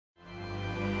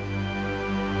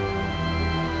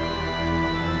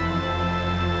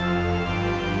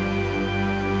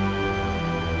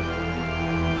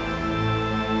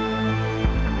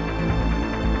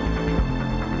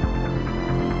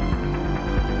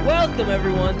Welcome,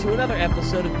 everyone, to another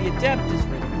episode of the Adeptus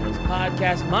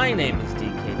podcast. My name is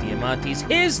DK Diamantes,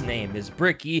 his name is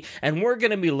Bricky, and we're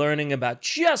going to be learning about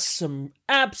just some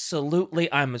absolutely,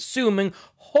 I'm assuming,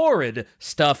 horrid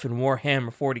stuff in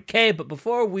Warhammer 40k. But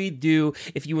before we do,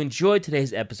 if you enjoyed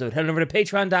today's episode, head over to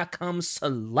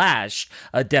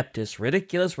patreon.com/Adeptus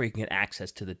Ridiculous, where you can get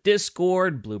access to the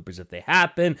Discord, bloopers if they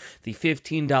happen. The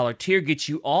 $15 tier gets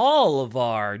you all of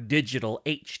our digital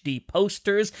HD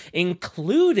posters,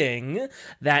 including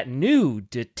that new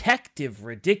Detective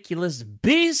Ridiculous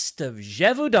Beast of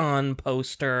Gévaudan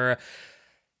poster.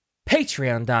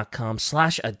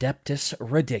 Patreon.com/Adeptus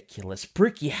Ridiculous.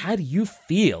 Bricky, how do you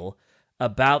feel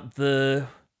about the...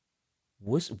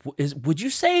 would you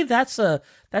say that's a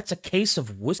case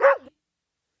of wuss?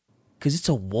 Because it's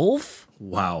a wolf?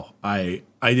 Wow, I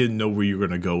didn't know where you were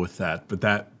going to go with that, but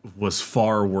that was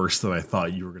far worse than I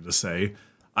thought you were going to say.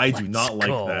 I do not like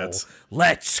that.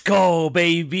 Let's go,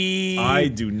 baby! I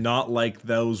do not like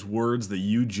those words that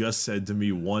you just said to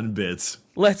me one bit.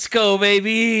 Let's go,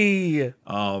 baby!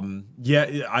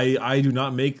 Yeah, I do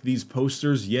not make these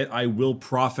posters, yet I will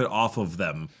profit off of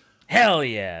them. Hell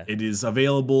yeah! It is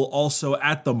available also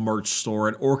at the merch store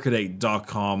at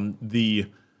orchidate.com. The...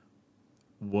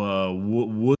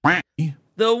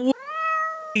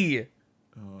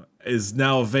 is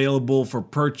now available for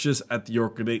purchase at the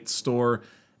Orchidate store.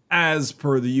 As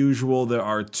per the usual, there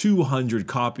are 200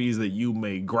 copies that you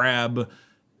may grab.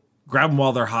 Grab them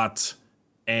while they're hot.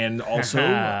 And also...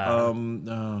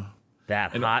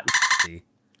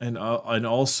 And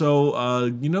also,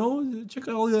 you know, check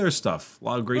out all the other stuff. A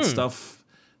lot of great stuff.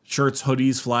 Shirts,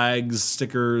 hoodies, flags,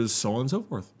 stickers, so on and so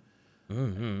forth.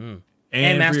 And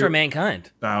Master of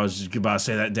Mankind. I was just about to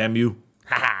say that, damn you.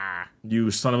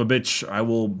 You son of a bitch. I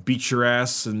will beat your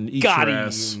ass and eat your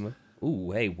ass.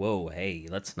 Ooh, hey, whoa, hey,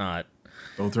 let's not.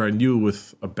 Don't threaten you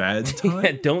with a bad time.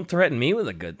 Yeah, don't threaten me with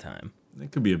a good time.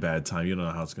 It could be a bad time. You don't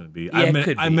know how it's going to be. Yeah, it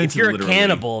could be. If you're a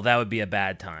cannibal, that would be a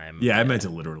bad time. Yeah, I meant it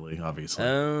literally, obviously.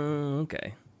 Oh,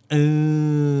 okay.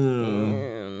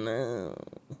 No.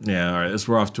 Yeah, all right.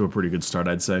 We're off to a pretty good start,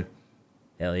 I'd say.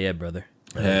 Hell yeah, brother.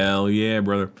 Hell yeah,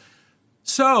 brother.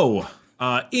 So,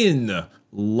 in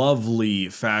lovely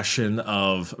fashion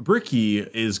of Bricky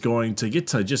is going to get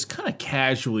to just kind of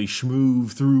casually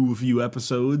schmoove through a few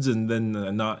episodes and then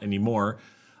not anymore.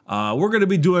 We're going to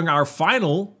be doing our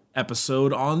final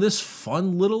episode on this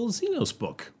fun little Xenos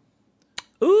book.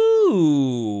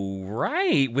 Ooh,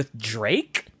 right. With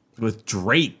Draik? With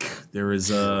Draik. There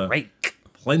is Draik.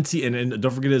 Plenty, and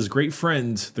don't forget his great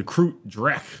friend, the Crute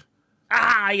Draik.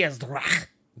 Ah, yes, Draik.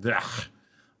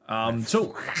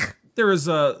 So there is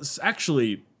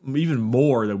actually even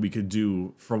more that we could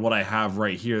do from what I have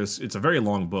right here. It's a very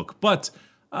long book, but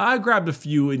I grabbed a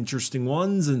few interesting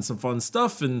ones and some fun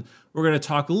stuff, and we're going to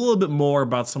talk a little bit more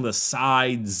about some of the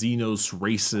side Xenos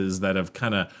races that have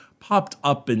kind of popped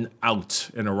up and out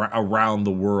and around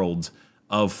the world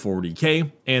of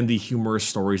 40k, and the humorous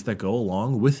stories that go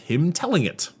along with him telling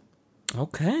it.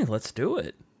 Okay, let's do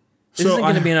it. This isn't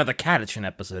going to be another Catachan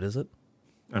episode, is it?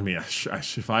 I mean,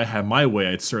 if I had my way,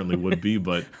 I certainly would be,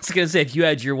 but... I was going to say, if you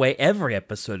had your way, every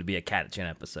episode would be a Catachan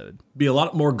episode. Be a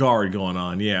lot more guard going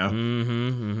on, yeah.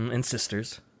 And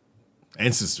sisters.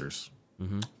 And sisters.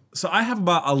 So I have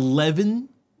about 11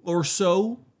 or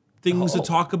so things to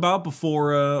talk about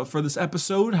before for this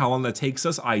episode. How long that takes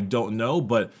us, I don't know,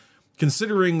 but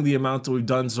considering the amount that we've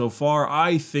done so far,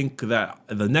 I think that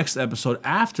the next episode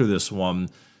after this one...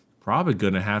 probably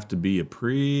going to have to be a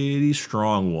pretty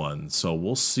strong one, so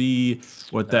we'll see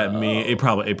what that means. It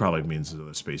probably means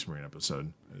another Space Marine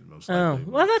episode. Most likely.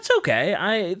 Well, that's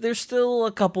okay. There's still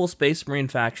a couple Space Marine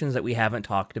factions that we haven't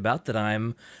talked about that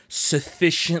I'm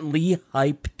sufficiently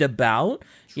hyped about.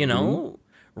 You know,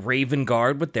 Raven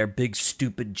Guard with their big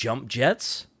stupid jump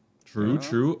jets.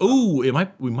 True. Ooh,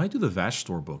 we might do the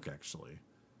Vashtor book actually.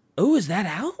 Oh, is that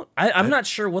out? I'm not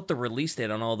sure what the release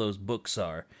date on all those books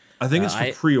are. I think it's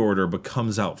for pre-order, but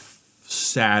comes out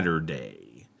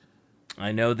Saturday.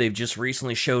 I know they've just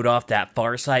recently showed off that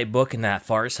Farsight book and that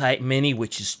Farsight mini,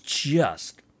 which is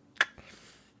just...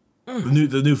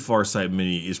 The new Farsight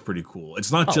mini is pretty cool.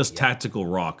 It's not just tactical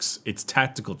rocks, it's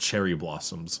tactical cherry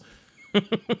blossoms.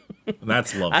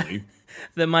 That's lovely.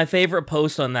 My favorite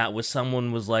post on that was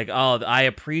someone was like, oh, I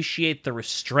appreciate the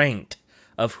restraint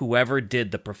of whoever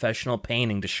did the professional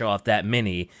painting to show off that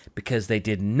mini, because they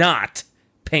did not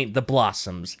paint the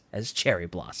blossoms as cherry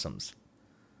blossoms.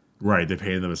 Right, they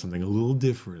painted them as something a little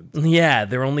different. Yeah,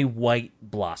 they're only white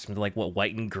blossoms. They're like, what,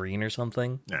 white and green or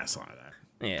something? Yeah, something like that.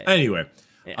 Yeah. Anyway,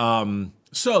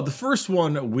 so the first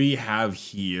one we have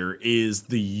here is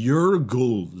the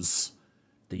Urgul's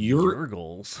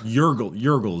Yurgles.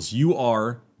 Yurgles.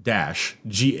 U-R-G-H-U-L-S.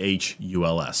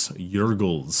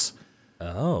 Yurgles.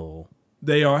 Oh.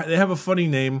 They have a funny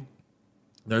name.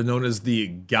 They're known as the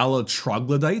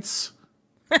Galatroglodytes.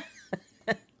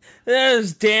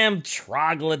 Those damn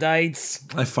troglodytes.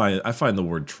 I find the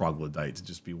word troglodyte to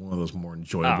just be one of those more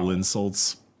enjoyable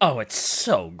insults. Oh, it's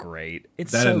so great.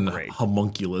 It's that so and great.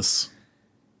 Homunculus.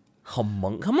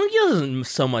 Homunculus isn't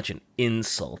so much an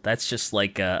insult. That's just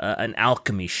like an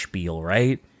alchemy spiel,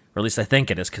 right? Or at least I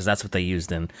think it is, because that's what they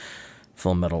used in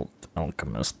Full Metal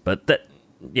Alchemist. But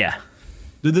yeah.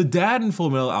 Did the dad in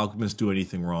Full Metal Alchemist do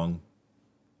anything wrong?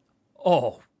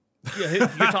 Oh, yeah,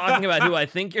 if you're talking about who I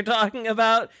think you're talking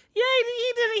about, yeah,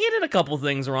 he did a couple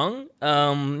things wrong.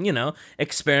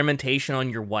 Experimentation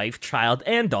on your wife, child,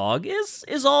 and dog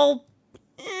is all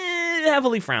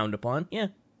heavily frowned upon. Yeah,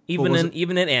 even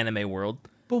in anime world.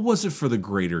 But was it for the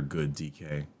greater good,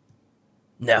 DK?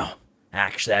 No,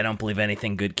 actually, I don't believe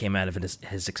anything good came out of his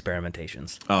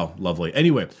experimentations. Oh, lovely.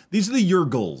 Anyway, these are the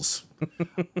Yurgles.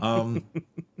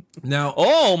 Now,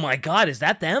 oh my God, is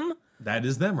that them? That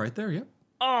is them right there. Yep.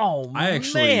 Oh, I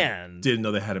actually man. didn't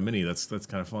know they had a mini. That's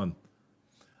kind of fun.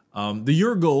 The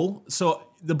Yurgle. So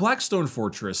the Blackstone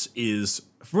Fortress is,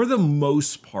 for the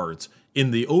most part, in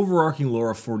the overarching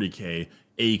lore of 40K,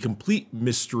 a complete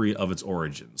mystery of its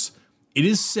origins. It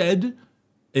is said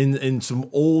in some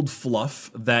old fluff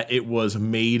that it was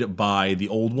made by the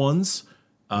Old Ones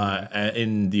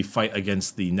in the fight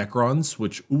against the Necrons,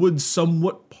 which would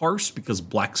somewhat parse because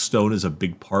Blackstone is a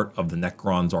big part of the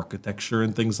Necrons' architecture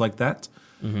and things like that.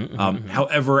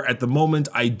 However, at the moment,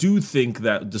 I do think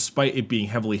that despite it being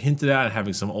heavily hinted at and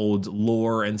having some old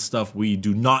lore and stuff, we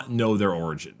do not know their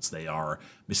origins. They are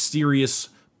mysterious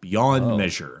beyond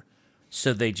measure.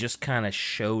 So they just kind of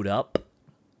showed up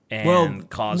and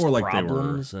caused more like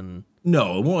problems?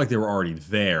 No, more like they were already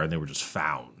there and they were just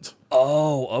found.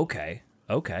 Oh, okay.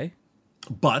 Okay.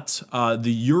 But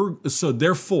so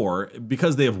therefore,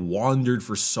 because they have wandered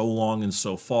for so long and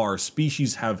so far,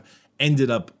 species have ended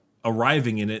up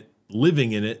arriving in it,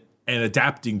 living in it, and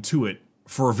adapting to it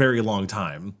for a very long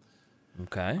time.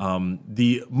 Okay.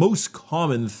 The most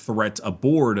common threat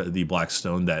aboard the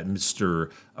Blackstone that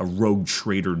Mr. Rogue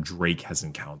Trader Drake has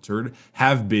encountered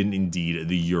have been indeed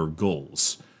the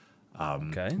Yurgles.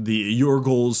 Okay. The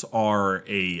Yurgles are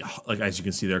as you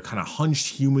can see, they're kind of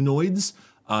hunched humanoids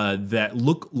that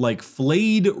look like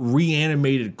flayed,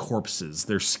 reanimated corpses.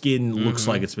 Their skin looks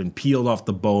like it's been peeled off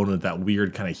the bone with that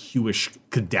weird kind of hueish,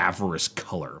 cadaverous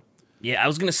color. Yeah, I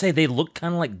was gonna say they look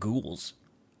kind of like ghouls.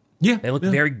 Yeah, they look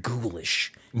very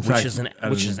ghoulish, which is an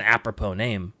apropos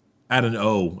name. Add an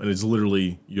O, and it's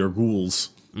literally Yurgles.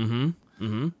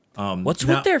 What's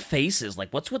with their faces?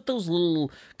 Like, what's with those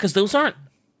little? Because those aren't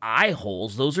eye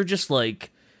holes. Those are just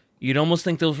like, you'd almost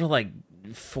think those were like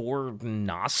 4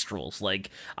 nostrils.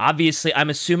 Like, obviously, I'm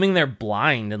assuming they're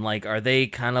blind, and like, are they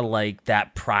kind of like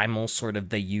that primal sort of?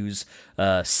 They use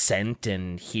scent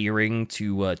and hearing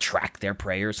to track their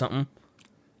prey or something.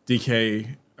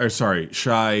 DK. Shy.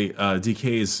 DK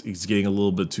is getting a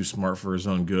little bit too smart for his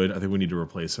own good. I think we need to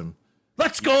replace him.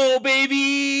 Let's go,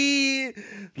 baby!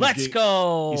 Let's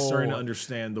go! He's starting to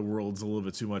understand the worlds a little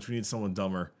bit too much. We need someone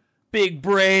dumber. Big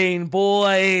brain,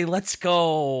 boy. Let's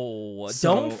go.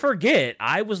 Don't forget,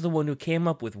 I was the one who came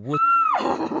up with wood.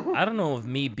 I don't know if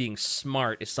me being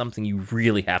smart is something you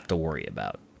really have to worry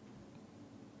about.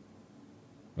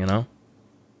 You know?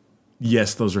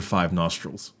 Yes, those are 5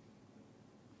 nostrils.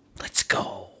 Let's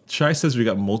go. Shai says we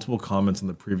got multiple comments in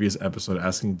the previous episode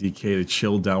asking DK to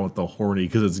chill down with the horny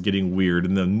because it's getting weird,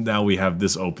 and then now we have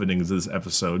this opening to this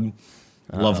episode.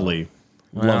 Lovely.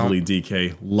 Well, lovely,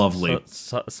 DK. Lovely.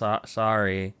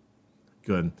 Sorry.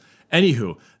 Good.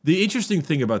 Anywho, the interesting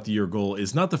thing about the Yurgle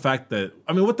is not the fact that,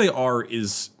 I mean, what they are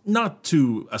is not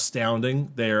too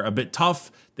astounding. They're a bit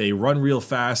tough, they run real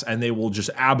fast, and they will just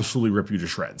absolutely rip you to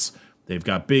shreds. They've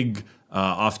got big,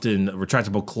 often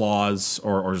retractable claws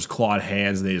or just clawed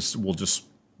hands, and they will just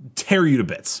tear you to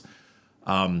bits.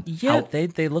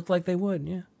 They look like they would,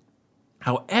 yeah.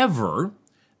 However,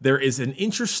 there is an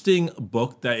interesting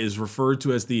book that is referred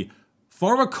to as the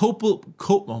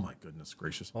oh my goodness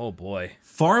gracious. Oh boy.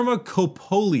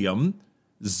 Pharmacopolium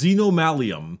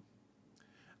Xenomalium,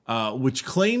 which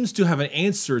claims to have an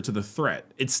answer to the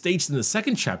threat. It states in the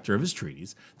 2nd chapter of his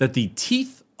treatise that the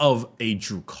teeth of a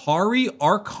Drukhari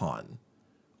Archon,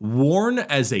 worn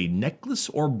as a necklace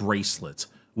or bracelet,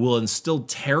 will instill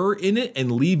terror in it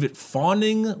and leave it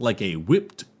fawning like a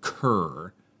whipped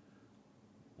cur.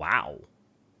 Wow.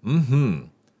 Mm-hmm.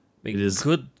 It is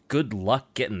good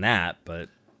luck getting that, but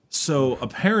so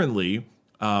apparently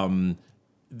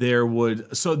there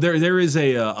is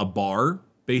a bar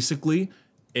basically,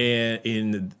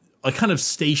 in like kind of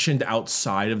stationed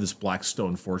outside of this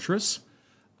Blackstone Fortress.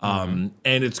 And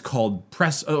it's called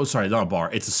not a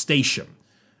bar. It's a station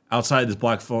outside this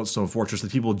Blackstone Fortress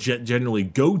that people generally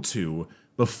go to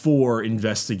before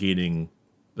investigating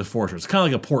the fortress. It's kind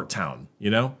of like a port town, you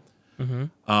know?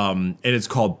 And it's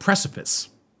called Precipice.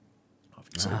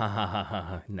 Obviously.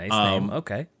 Nice name.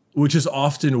 Okay. Which is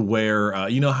often where,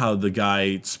 you know how the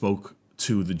guy spoke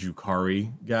to the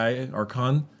Drukhari guy,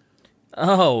 Archon?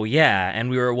 Oh, yeah, and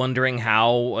we were wondering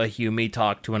how a Humi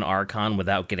talked to an Archon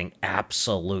without getting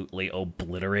absolutely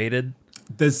obliterated.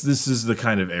 This is the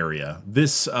kind of area.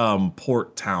 This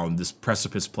port town, this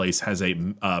Precipice place, has a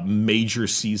major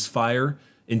ceasefire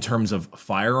in terms of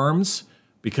firearms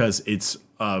because it's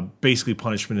basically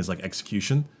punishment is like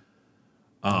execution.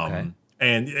 Okay.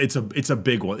 And it's a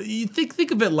big one. You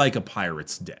think of it like a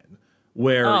pirate's den.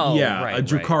 Where, a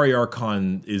Drukhari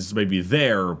Archon is maybe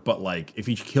there, but, like, if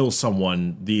he kills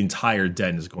someone, the entire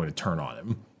den is going to turn on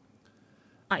him.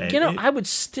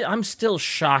 I'm still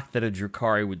shocked that a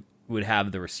Drukhari would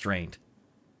have the restraint.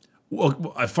 Well,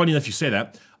 funny enough you say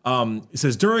that. It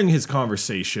says, during his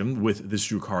conversation with this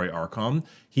Drukhari Archon,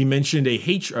 he mentioned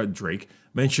Drake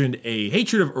mentioned a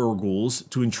hatred of Urguls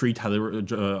to entreat how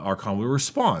the Archon would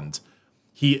respond.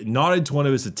 He nodded to one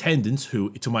of his attendants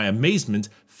who, to my amazement,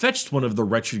 fetched one of the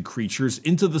wretched creatures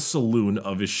into the saloon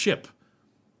of his ship.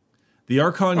 The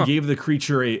Archon gave the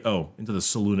creature into the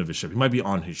saloon of his ship. He might be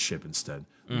on his ship instead.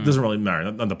 Doesn't really matter,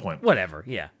 not the point. Whatever,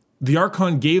 yeah. The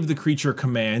Archon gave the creature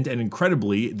command, and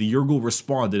incredibly, the Urgul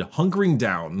responded, hunkering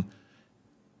down,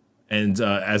 and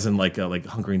as in like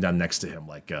hunkering down next to him,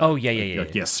 like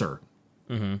yes, sir.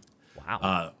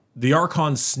 Wow. The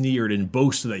Archon sneered and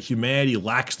boasted that humanity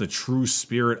lacks the true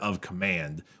spirit of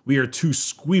command. We are too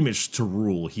squeamish to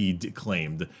rule, he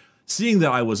claimed. Seeing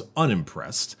that I was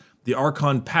unimpressed, the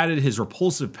Archon patted his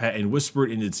repulsive pet and whispered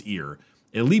in its ear.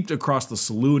 It leaped across the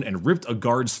saloon and ripped a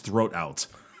guard's throat out.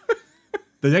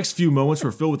 The next few moments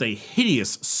were filled with a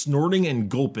hideous snorting and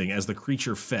gulping as the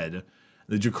creature fed.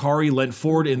 The Drukhari leant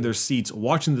forward in their seats,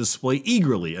 watching the display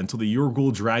eagerly until the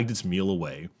Urgul dragged its meal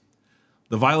away.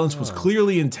 The violence was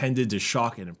clearly intended to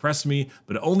shock and impress me,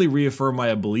 but it only reaffirmed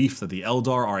my belief that the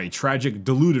Eldar are a tragic,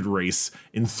 deluded race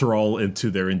in thrall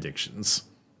into their addictions.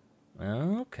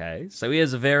 Okay, so he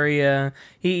has a very,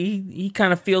 he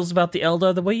kind of feels about the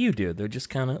Eldar the way you do. They're just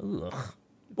kind of,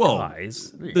 Well,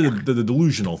 guys. The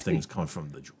delusional things come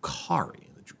from the Drukhari.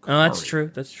 Oh, that's true.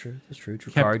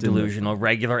 Drukhari delusional,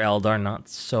 regular Eldar, not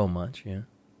so much, yeah.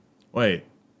 Wait.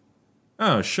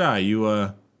 Oh, Shy,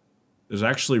 there's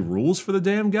actually rules for the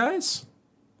damn guys?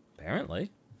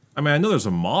 Apparently. I mean, I know there's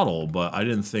a model, but I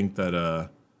didn't think that,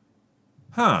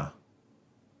 Well,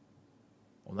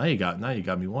 now you got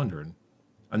me wondering.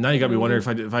 And now you got me wondering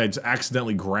if I had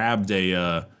accidentally grabbed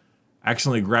a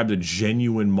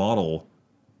genuine model.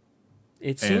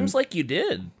 It seems like you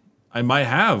did. I might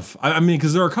have. I mean,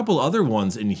 because there are a couple other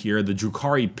ones in here. The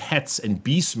Drukhari pets and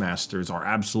Beastmasters are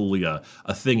absolutely a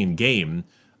thing in game.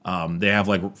 They have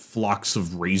like flocks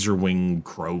of razor-wing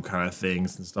crow kind of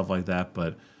things and stuff like that.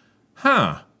 But,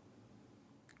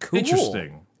 cool.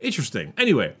 Interesting.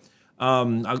 Anyway,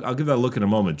 I'll give that a look in a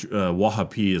moment.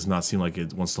 Wahapi does not seem like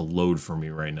it wants to load for me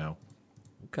right now.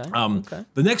 Okay.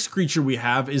 The next creature we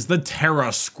have is the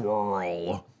Terra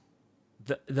Squirrel.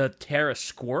 The Terra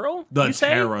Squirrel? The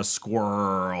Terra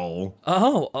Squirrel.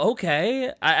 Oh,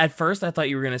 okay. At first, I thought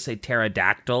you were going to say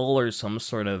pterodactyl or some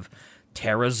sort of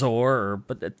pterosaur,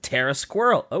 but the Terra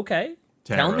Squirrel. Okay.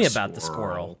 Tell me about the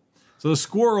squirrel. So the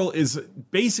squirrel is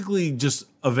basically just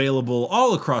available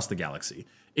all across the galaxy.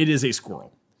 It is a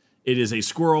squirrel. It is a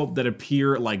squirrel that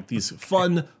appear like these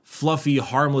fun, fluffy,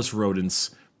 harmless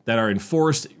rodents that are in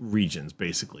forest regions,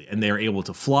 basically. And they are able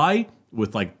to fly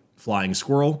with like flying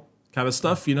squirrel kind of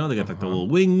stuff, you know? They got like the little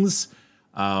wings.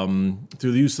 Through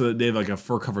the use of they have like a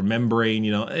fur-covered membrane,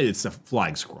 you know? It's a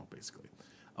flying squirrel, basically.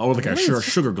 Or like a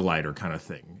sugar glider kind of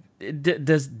thing.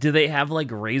 Do they have like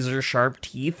razor sharp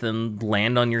teeth and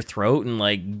land on your throat and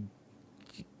like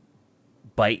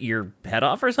bite your head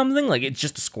off or something? Like it's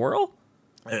just a squirrel?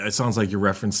 It sounds like you're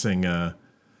referencing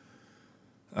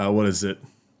what is it?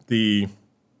 The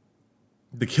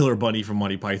killer bunny from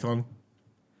Monty Python.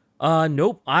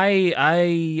 Nope.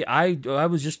 I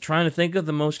was just trying to think of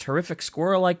the most horrific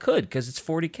squirrel I could because it's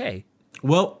 40K.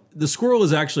 Well, the squirrel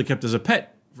is actually kept as a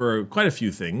pet for quite a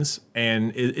few things,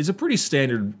 and it's a pretty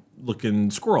standard-looking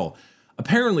squirrel.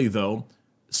 Apparently, though,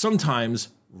 sometimes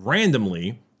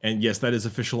randomly, and yes, that is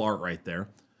official art right there.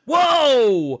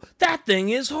 Whoa! That thing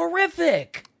is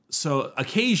horrific! So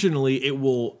occasionally, it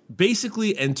will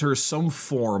basically enter some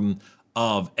form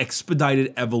of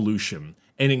expedited evolution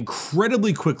and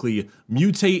incredibly quickly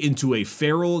mutate into a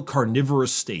feral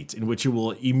carnivorous state in which it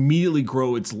will immediately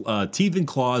grow its teeth and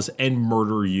claws and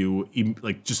murder you,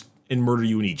 murder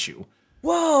you and eat you.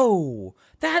 Whoa!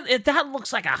 That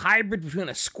looks like a hybrid between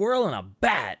a squirrel and a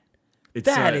bat.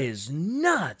 That is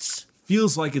nuts.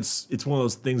 Feels like it's one of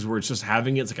those things where it's just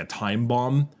having it's like a time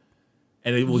bomb,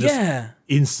 and it will just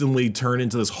instantly turn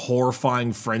into this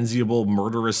horrifying, frenziable,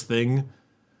 murderous thing.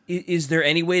 Is there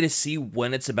any way to see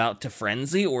when it's about to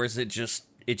frenzy, or is it just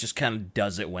kind of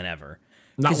does it whenever?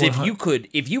 Because if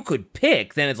you could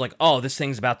pick, then it's like, oh, this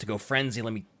thing's about to go frenzy.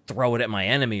 Let me throw it at my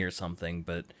enemy or something.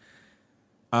 But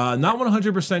not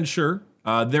 100% sure.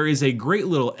 There is a great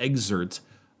little excerpt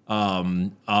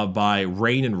by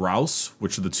Rain and Rouse,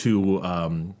 which are the two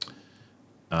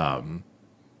not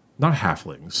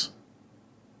halflings.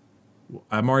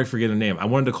 I'm already forgetting the name. I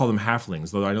wanted to call them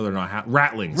halflings, though I know they're not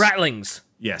ratlings. Ratlings.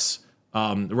 Yes,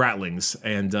 ratlings.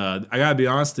 And I gotta be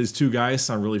honest, these two guys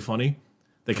sound really funny.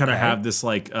 They kind of have this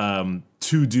like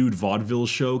two dude vaudeville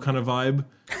show kind of vibe.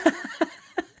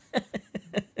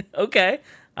 Okay,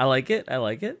 I like it. I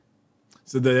like it.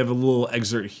 So they have a little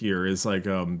excerpt here. It's like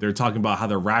they're talking about how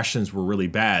their rations were really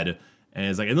bad. And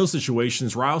it's like, in those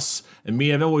situations, Rouse and me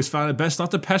have always found it best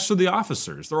not to pester the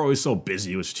officers. They're always so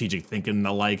busy with strategic thinking and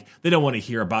the like. They don't want to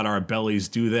hear about our bellies,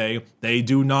 do they? They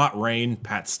do not, Rain.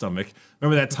 Pat's stomach.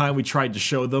 Remember that time we tried to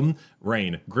show them?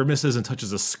 Rain grimaces and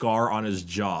touches a scar on his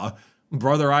jaw.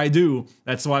 Brother, I do.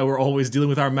 That's why we're always dealing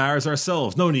with our matters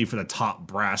ourselves. No need for the top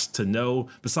brass to know.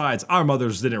 Besides, our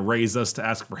mothers didn't raise us to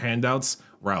ask for handouts.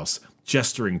 Rouse,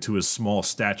 gesturing to his small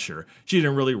stature. She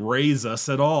didn't really raise us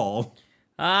at all.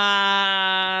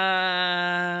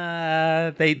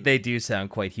 They do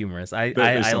sound quite humorous. I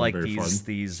like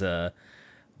these I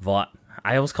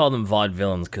always call them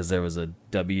vaudevillains because there was a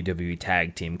WWE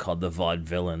tag team called the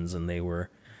Vaudevillains, and they were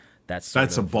that's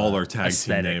a baller tag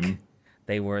aesthetic. team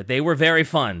name. They were very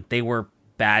fun. They were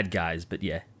bad guys, but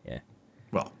yeah.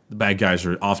 Well, the bad guys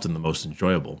are often the most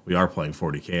enjoyable. We are playing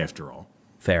 40K after all.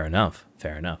 Fair enough.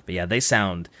 But yeah, they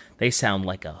sound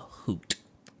like a hoot.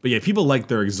 But yeah, people like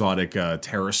their exotic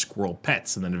terror squirrel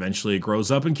pets, and then eventually it grows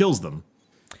up and kills them.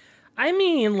 I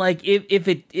mean, like if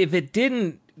it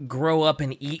didn't grow up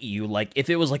and eat you, like if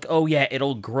it was like, oh yeah,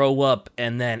 it'll grow up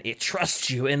and then it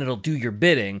trusts you and it'll do your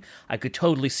bidding, I could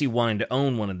totally see wanting to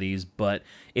own one of these. But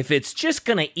if it's just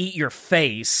gonna eat your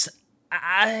face,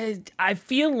 I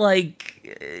feel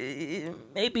like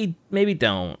maybe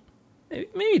don't,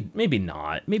 maybe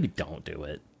not, maybe don't do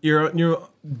it. You're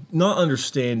not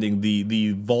understanding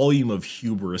the volume of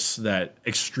hubris that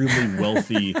extremely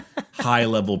wealthy,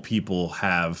 high-level people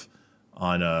have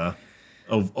on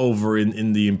over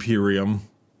in the Imperium.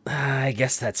 I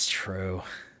guess that's true.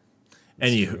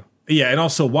 And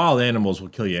also wild animals will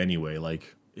kill you anyway.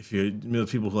 Like if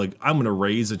people who like, I'm gonna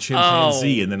raise a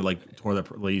chimpanzee and then like tore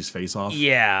that lady's face off.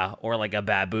 Yeah, or like a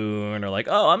baboon, or like,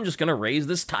 oh, I'm just gonna raise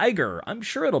this tiger. I'm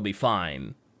sure it'll be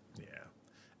fine.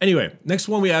 Anyway, next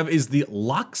one we have is the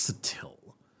Loxatil,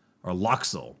 or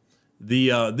Loxel.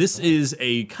 This is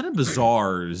a kind of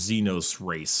bizarre Xenos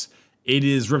race. It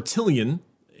is reptilian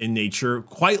in nature,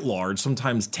 quite large,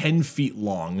 sometimes 10 feet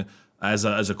long, as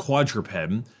a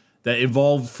quadruped that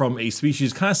evolved from a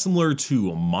species kind of similar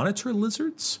to monitor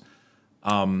lizards. So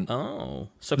kind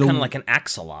of like an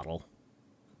axolotl.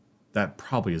 That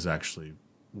probably is actually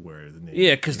where the name.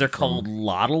 Yeah, because they're called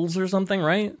lottles or something,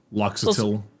 right?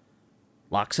 Loxatil.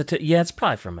 Loxatil, yeah, it's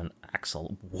probably from an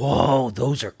axle. Whoa,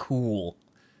 those are cool.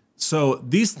 So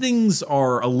these things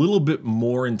are a little bit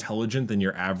more intelligent than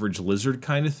your average lizard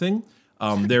kind of thing.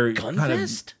 They're gun kind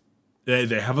vest? They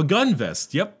have a gun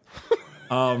vest. Yep.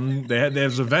 They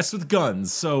have a vest with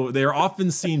guns. So they are often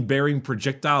seen bearing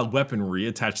projectile weaponry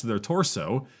attached to their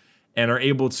torso, and are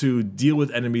able to deal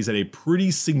with enemies at a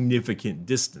pretty significant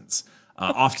distance.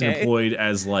 Often employed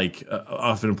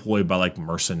by like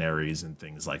mercenaries and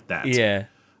things like that. Yeah.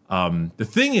 The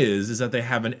thing is that they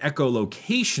have an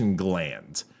echolocation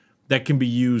gland that can be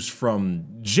used from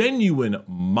genuine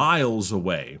miles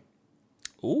away.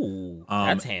 Ooh,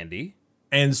 that's handy.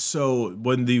 And so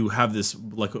when you have this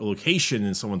like location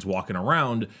and someone's walking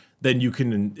around, then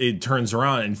it turns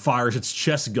around and fires its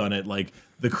chest gun at like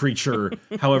the creature,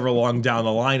 however long down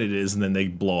the line it is, and then they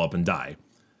blow up and die.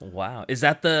 Wow. Is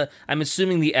that I'm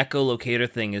assuming the echolocator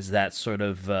thing is that sort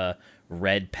of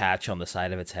red patch on the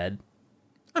side of its head?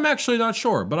 I'm actually not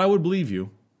sure, but I would believe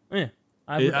you. Yeah.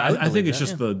 I think it's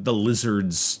just the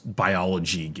lizard's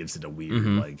biology gives it a weird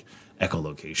like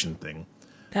echolocation thing.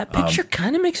 That picture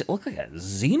kind of makes it look like a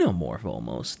xenomorph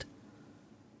almost.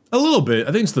 A little bit.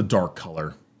 I think it's the dark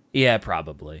color. Yeah,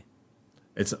 probably.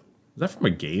 Is that from a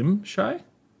game, Shy?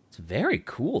 It's very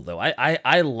cool, though.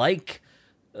 I like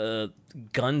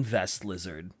gun vest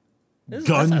lizard.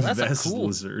 Vest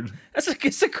lizard.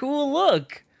 It's a cool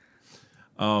look.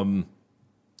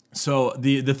 So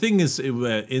the thing is,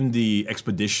 in the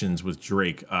expeditions with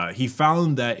Draik, he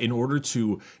found that in order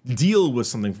to deal with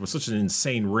something from such an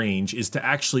insane range is to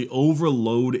actually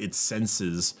overload its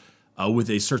senses with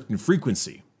a certain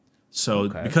frequency. So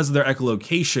because of their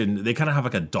echolocation, they kind of have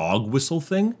like a dog whistle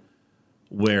thing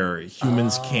where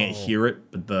humans can't hear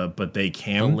it, but they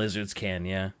can. The lizards can,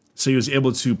 yeah. So he was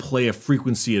able to play a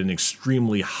frequency at an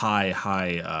extremely high,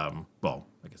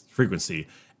 frequency.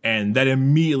 And that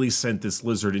immediately sent this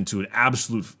lizard into an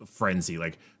absolute frenzy,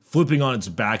 like flipping on its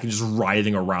back and just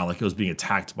writhing around like it was being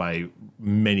attacked by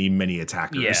many, many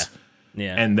attackers.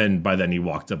 Yeah. And then by then he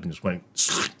walked up and just went.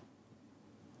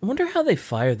 I wonder how they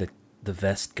fire the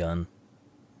vest gun.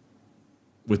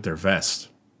 With their vest.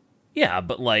 Yeah,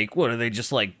 but like, what, are they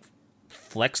just like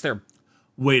flex their...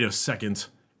 Wait a second.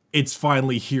 It's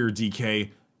finally here,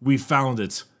 DK. We found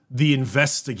it. The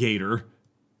investigator.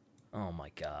 Oh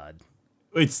my god.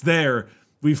 It's there.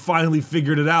 We finally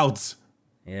figured it out.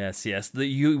 Yes.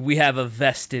 We have a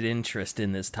vested interest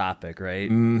in this topic, right?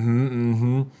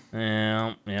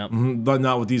 Yeah. But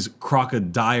not with these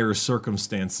crocodile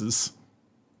circumstances.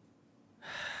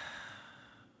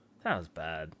 That was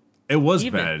bad. It was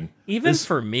bad. Even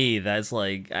for me, that's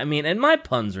like, I mean, and my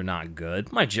puns are not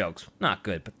good. My jokes, not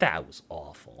good, but that was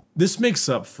awful. This makes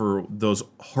up for those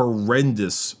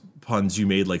horrendous puns you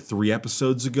made like 3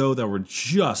 episodes ago that were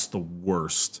just the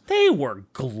worst. They were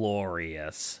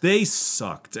glorious. They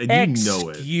sucked, and you know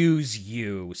it. Excuse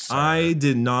you, sir. I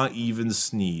did not even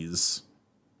sneeze.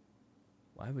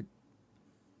 Why would...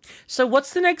 So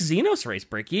what's the next Xenos race,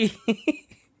 Bricky?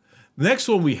 The next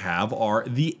one we have are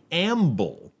the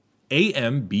Ambull.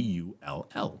 Ambull.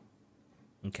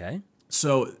 Okay.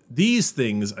 So these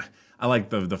things, I like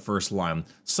the first line.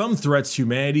 Some threats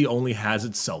humanity only has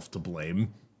itself to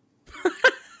blame.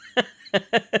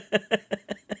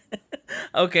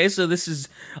 Okay, so this is,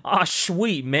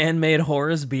 sweet, man-made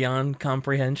horrors beyond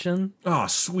comprehension. Oh,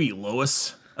 sweet,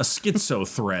 Lois. A schizo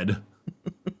thread.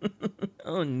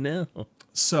 Oh, no.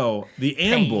 So, the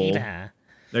Ambull...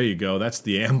 There you go, that's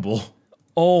the Ambull.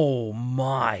 Oh,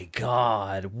 my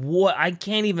God. What? I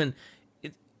can't even...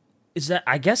 Is that...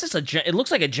 I guess it's it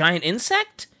looks like a giant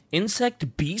insect?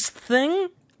 Insect beast thing?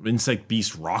 Insect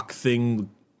beast rock thing.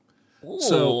 Ooh.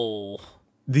 So,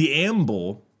 the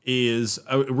Ambull is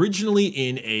originally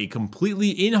in a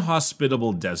completely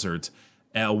inhospitable desert,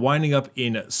 winding up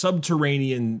in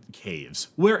subterranean caves,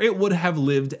 where it would have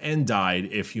lived and died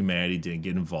if humanity didn't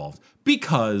get involved.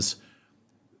 Because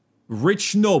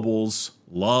rich nobles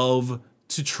love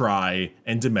to try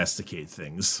and domesticate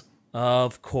things.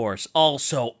 Of course.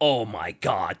 Also, oh my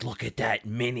God, look at that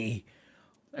mini.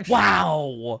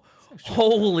 Wow.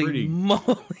 Holy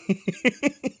moly.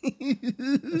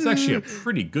 It's actually a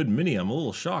pretty good mini. I'm a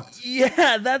little shocked.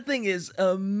 Yeah, that thing is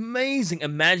amazing.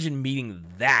 Imagine meeting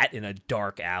that in a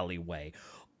dark alleyway.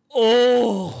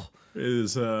 Oh.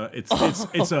 It's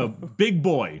a big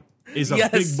boy. It's a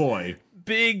big boy.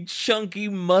 Big, chunky,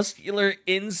 muscular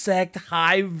insect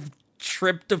hive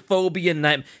trypophobia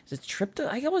nightmare. Is it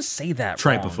I always say that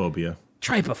wrong.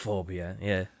 Trypophobia,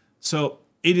 yeah. So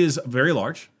it is very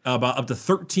large, about up to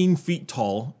 13 feet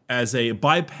tall, as a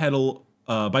bipedal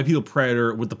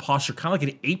predator with the posture kind of like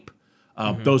an ape.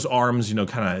 Those arms,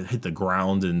 kind of hit the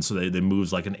ground, and so they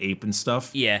move like an ape and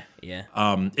stuff. Yeah.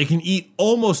 It can eat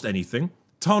almost anything,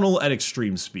 tunnel at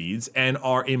extreme speeds, and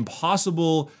are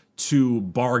impossible to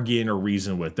bargain or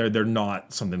reason with. They're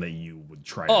not something that you would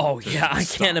try to I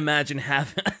stop. can't imagine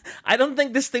having... I don't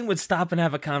think this thing would stop and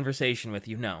have a conversation with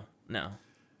you. No.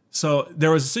 So there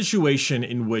was a situation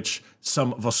in which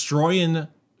some Vostroyan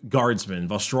guardsmen,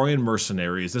 Vostroyan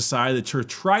mercenaries, decided to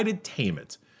try to tame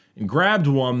it and grabbed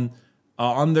one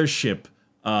on their ship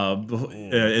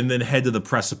and then head to the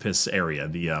Precipice area,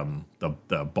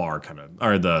 the bar kind of,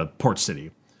 or the port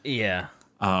city. Yeah.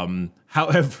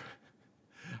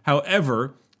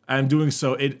 However, I'm doing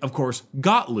so, it, of course,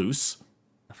 got loose.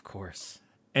 Of course.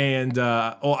 And,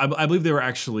 I believe they were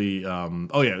actually,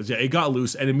 it got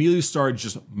loose and immediately started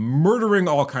just murdering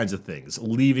all kinds of things,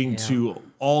 leading to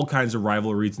all kinds of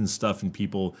rivalries and stuff and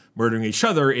people murdering each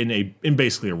other in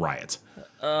basically a riot.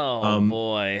 Oh,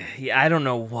 boy. Yeah, I don't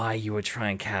know why you would try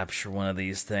and capture one of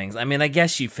these things. I mean, I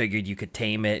guess you figured you could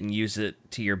tame it and use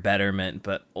it to your betterment,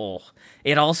 but,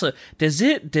 it also, does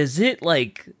it,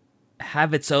 like,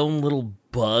 have its own little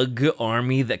bug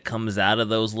army that comes out of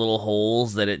those little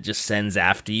holes that it just sends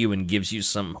after you and gives you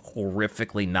some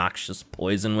horrifically noxious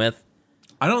poison with?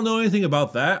 I don't know anything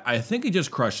about that. I think it just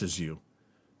crushes you.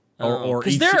 or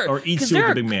eats you with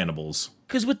the big mandibles.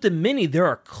 Because with the mini, there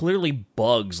are clearly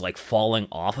bugs like falling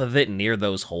off of it near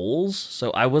those holes.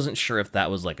 So I wasn't sure if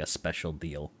that was like a special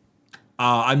deal.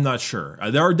 I'm not sure.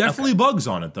 There are definitely bugs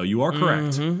on it, though. You are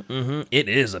correct. It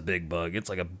is a big bug. It's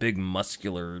like a big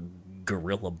muscular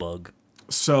gorilla bug.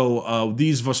 So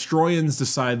these Vostroyans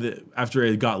decided after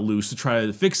it got loose to try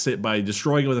to fix it by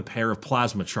destroying it with a pair of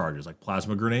plasma charges, like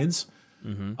plasma grenades,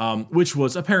 which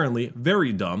was apparently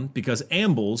very dumb because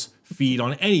ambles feed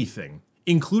on anything,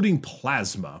 including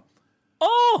plasma.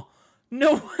 Oh,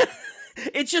 no.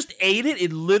 It just ate it?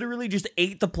 It literally just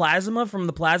ate the plasma from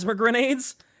the plasma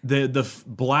grenades? The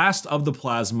blast of the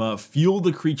plasma fueled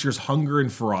the creature's hunger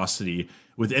and ferocity,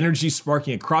 with energy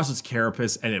sparking across its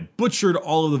carapace, and it butchered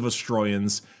all of the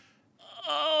Vostroyans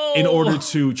in order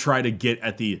to try to get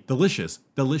at the delicious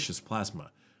plasma.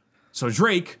 So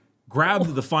Draik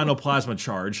grabbed the final plasma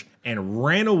charge and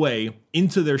ran away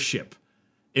into their ship,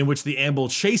 in which the amble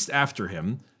chased after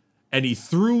him, and he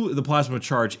threw the plasma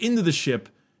charge into the ship,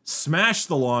 smashed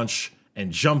the launch,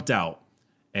 and jumped out,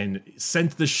 and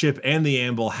sent the ship and the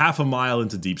amble half a mile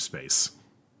into deep space.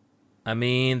 I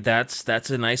mean, that's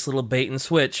a nice little bait and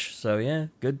switch. So yeah,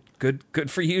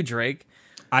 good for you, Draik.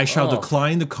 I shall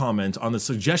decline to comment on the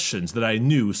suggestions that I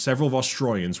knew several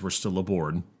Vostroyans were still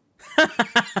aboard.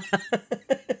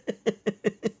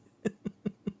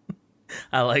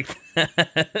 I like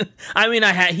that. I mean,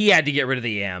 he had to get rid of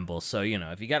the amble, so you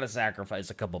know, if you got to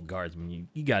sacrifice a couple of guardsmen,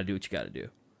 you got to do what you got to do.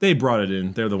 They brought it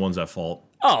in. They're the ones at fault.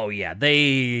 Oh yeah,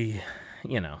 you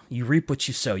reap what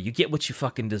you sow. You get what you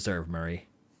fucking deserve, Murray.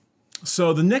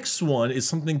 So the next one is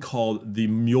something called the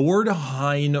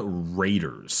Mjordheim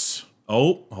Raiders.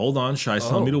 Oh, hold on. Shai's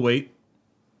telling me to wait.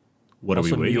 What are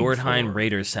we waiting for? Mjordheim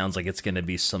Raiders sounds like it's going to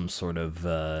be some sort of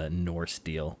Norse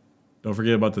deal. Don't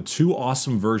forget about the two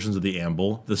awesome versions of the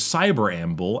amble, the Cyber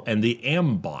Amble and the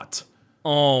Ambot.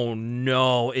 Oh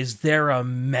no, is there a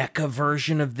mecha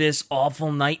version of this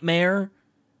awful nightmare?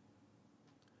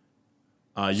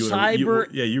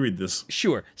 You read this.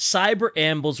 Sure. Cyber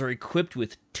ambles are equipped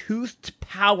with toothed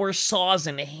power saws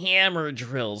and hammer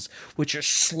drills, which are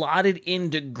slotted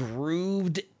into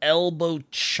grooved elbow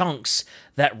chunks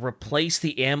that replace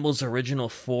the amble's original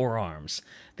forearms.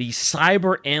 These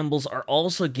cyber ambles are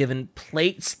also given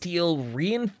plate steel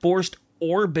reinforced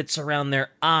orbits around their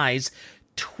eyes,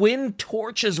 twin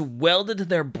torches welded to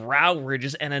their brow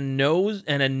ridges, and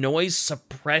a noise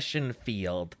suppression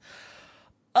field.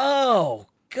 Oh,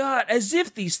 God, as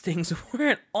if these things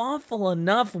weren't awful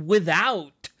enough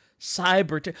without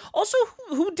cyber. Also,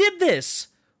 who did this?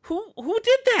 Who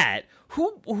did that?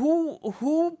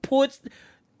 Who puts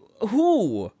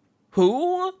who?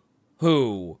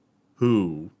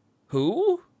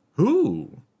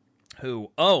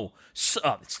 Oh,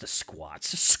 it's the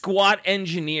squats. Squat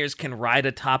engineers can ride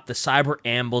atop the cyber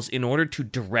ambles in order to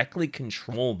directly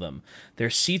control them. Their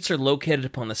seats are located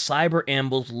upon the cyber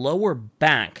amble's lower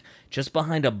back, just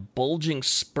behind a bulging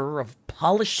spur of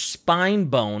polished spine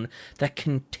bone that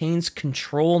contains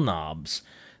control knobs.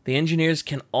 The engineers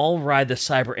can all ride the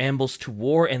cyber ambles to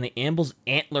war, and the amble's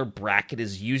antler bracket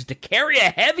is used to carry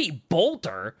a heavy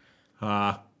bolter.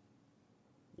 Wow.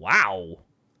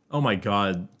 Oh my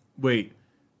God. Wait.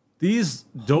 These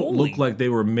don't look like they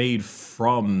were made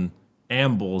from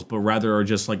ambles, but rather are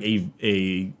just like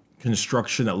a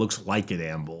construction that looks like an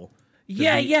amble.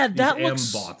 That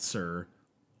looks... Ambots are...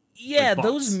 Yeah, like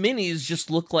those minis just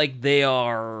look like they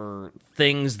are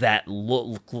things that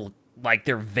look like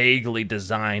they're vaguely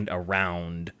designed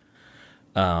around.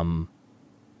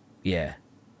 Yeah.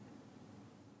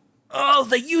 Oh,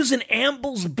 they use an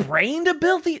amble's brain to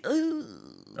build the...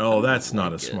 Oh, that's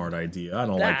not a smart idea. I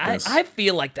don't like this. I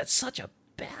feel like that's such a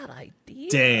bad idea.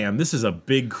 Damn, this is a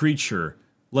big creature.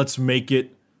 Let's make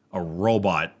it a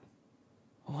robot.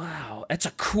 Wow, that's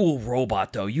a cool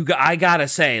robot, though. I gotta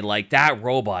say, like, that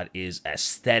robot is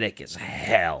aesthetic as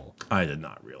hell. I did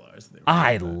not realize they were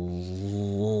I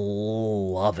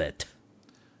love it.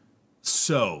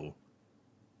 So,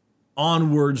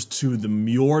 onwards to the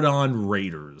Mjordheim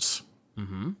Raiders.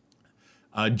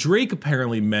 Draik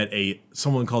apparently met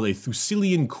someone called a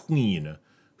Thusilian queen,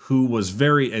 who was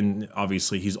and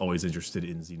obviously he's always interested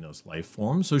in Xenos life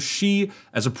form. So she,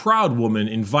 as a proud woman,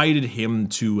 invited him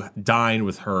to dine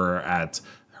with her at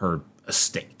her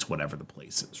estate, whatever the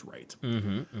place is, right?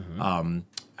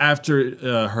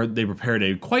 After they prepared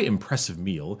a quite impressive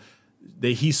meal,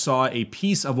 he saw a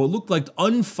piece of what looked like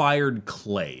unfired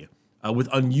clay with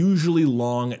unusually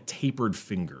long, tapered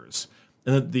fingers.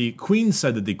 And that the queen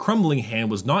said that the crumbling hand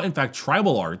was not in fact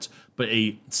tribal art, but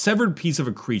a severed piece of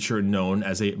a creature known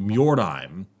as a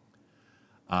Mjordheim.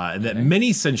 And that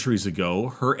many centuries ago,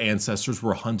 her ancestors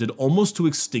were hunted almost to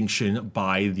extinction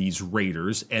by these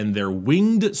raiders and their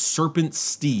winged serpent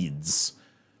steeds.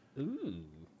 Ooh.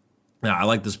 Now, I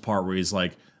like this part where he's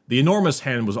like, the enormous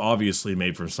hand was obviously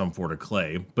made from some sort of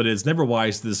clay, but it is never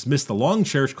wise to dismiss the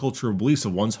long-cherished cultural beliefs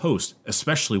of one's host,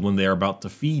 especially when they are about to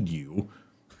feed you.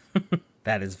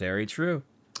 That is very true.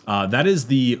 That is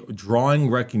the drawing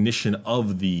recognition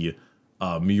of the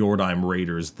Mjornheim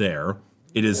raiders there.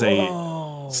 It is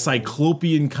a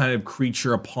cyclopean kind of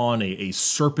creature upon a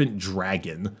serpent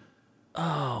dragon.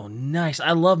 Oh, nice.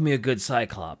 I love me a good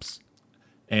Cyclops.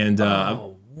 And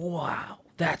oh, wow.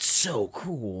 That's so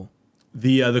cool.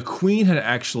 The queen had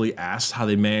actually asked how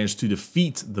they managed to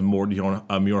defeat the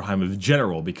Mjornheim of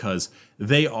general, because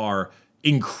they are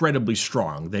incredibly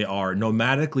strong. They are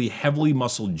nomadically heavily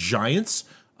muscled giants,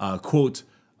 quote,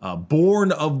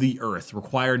 born of the earth,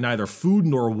 require neither food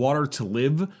nor water to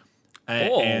live,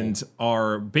 and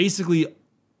are basically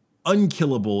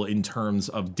unkillable in terms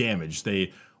of damage.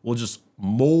 They will just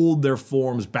mold their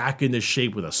forms back into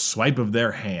shape with a swipe of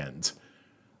their hand.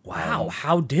 Wow,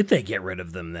 how did they get rid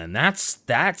of them then?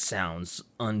 That sounds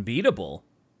unbeatable.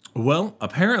 Well,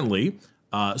 apparently,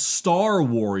 star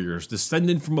warriors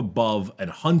descended from above and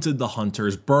hunted the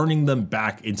hunters, burning them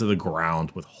back into the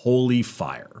ground with holy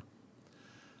fire.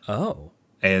 Oh.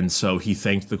 And so he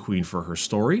thanked the queen for her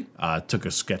story, took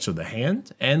a sketch of the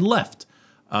hand, and left.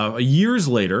 Years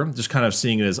later, just kind of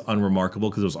seeing it as unremarkable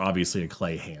because it was obviously a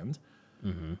clay hand,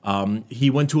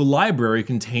 he went to a library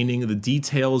containing the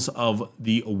details of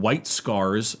the White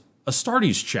Scars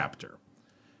Astartes chapter.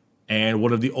 And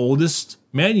one of the oldest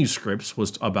manuscripts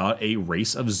was about a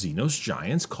race of Xenos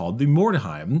giants called the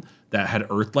Mjornheim that had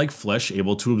earth-like flesh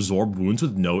able to absorb wounds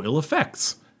with no ill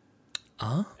effects.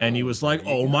 And he was like,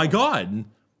 oh my god.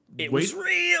 It was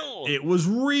real! It was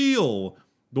real!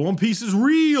 The One Piece is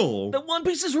real! The One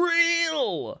Piece is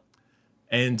real!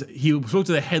 And he spoke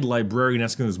to the head librarian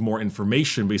asking us more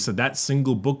information, but he said that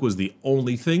single book was the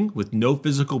only thing with no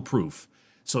physical proof.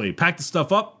 So he packed the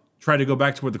stuff up, tried to go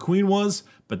back to where the queen was,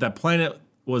 but that planet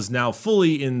was now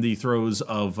fully in the throes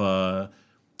of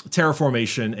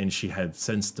terraformation, and she had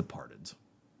since departed.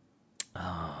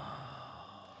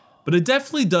 But it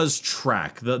definitely does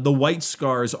track. The White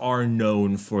Scars are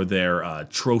known for their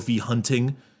trophy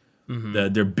hunting,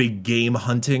 their big game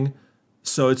hunting.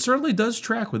 So it certainly does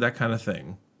track with that kind of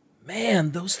thing.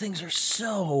 Man, those things are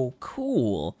so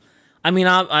cool. I mean,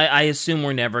 I assume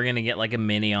we're never going to get like a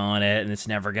mini on it, and it's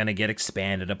never going to get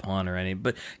expanded upon or anything.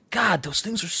 But God, those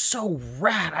things are so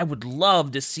rad. I would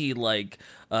love to see like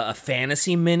a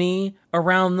fantasy mini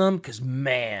around them, because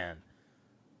man,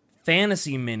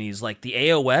 fantasy minis like the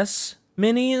AOS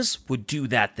minis would do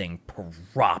that thing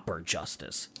proper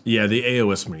justice. Yeah, the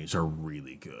AOS minis are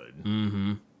really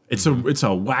good. It's a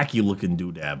wacky looking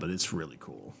doodad, but it's really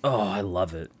cool. Oh, I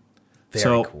love it.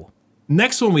 Very cool.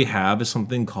 Next one we have is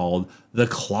something called the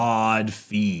Clawed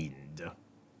Fiend.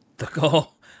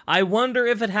 I wonder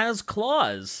if it has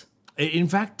claws. It in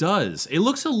fact does. It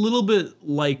looks a little bit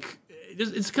like,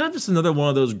 it's kind of just another one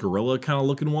of those gorilla kind of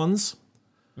looking ones.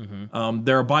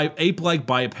 They're ape-like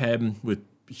biped with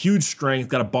huge strength,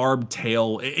 got a barbed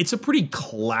tail. It's a pretty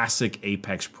classic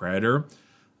apex predator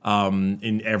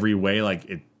in every way.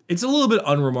 Like it's a little bit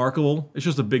unremarkable. It's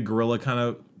just a big gorilla kind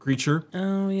of creature.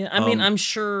 Oh, yeah. I mean, I'm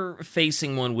sure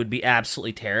facing one would be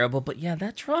absolutely terrible, but yeah,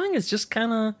 that drawing is just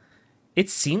kind of,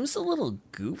 it seems a little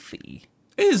goofy.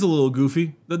 It is a little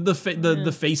goofy.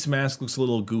 The face mask looks a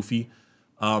little goofy.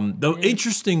 The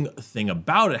interesting thing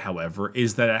about it, however,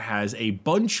 is that it has a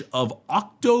bunch of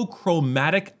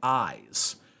octochromatic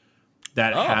eyes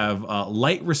that have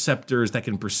light receptors that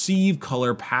can perceive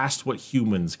color past what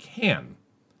humans can.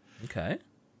 Okay.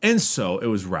 And so it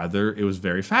was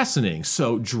very fascinating.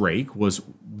 So Drake was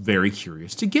very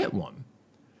curious to get one.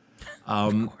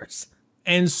 Of course.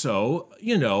 And so,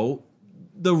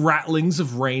 the rattlings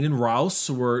of Rain and Rouse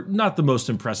were not the most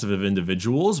impressive of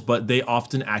individuals, but they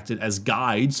often acted as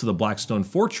guides to the Blackstone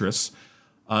Fortress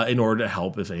in order to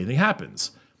help if anything happens.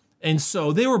 And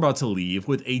so they were about to leave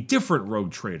with a different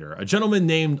rogue trader, a gentleman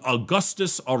named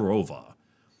Augustus Arova.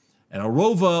 And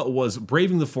Arova was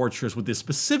braving the fortress with the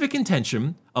specific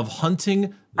intention of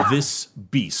hunting this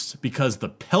beast, because the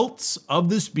pelts of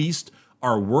this beast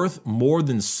are worth more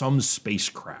than some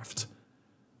spacecraft.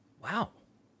 Wow.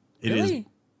 Really?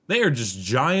 They are just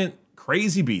giant,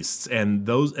 crazy beasts,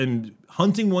 and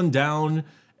hunting one down,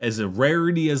 as a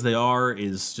rarity as they are,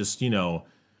 is just,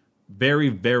 very,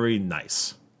 very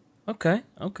nice. Okay.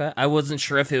 I wasn't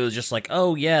sure if it was just like,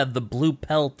 oh yeah, the blue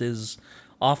pelt is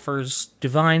offers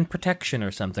divine protection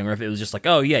or something, or if it was just like,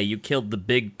 oh yeah, you killed the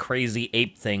big crazy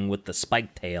ape thing with the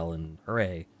spike tail and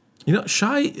hooray. You know,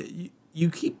 Shy,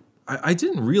 I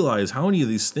didn't realize how many of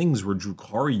these things were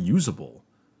Drukhari usable.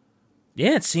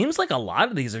 Yeah, it seems like a lot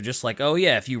of these are just like, oh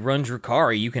yeah, if you run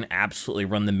Drukhari, you can absolutely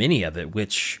run the mini of it,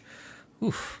 which,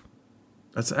 oof.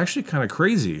 That's actually kind of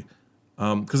crazy.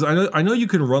 Because I know you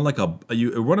can run like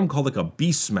you run them called like a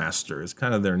Beastmaster. It's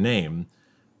kind of their name.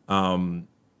 And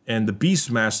the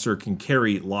Beastmaster can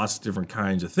carry lots of different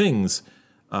kinds of things,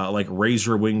 like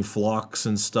razor wing flocks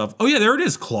and stuff. Oh yeah, there it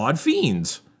is, Clawed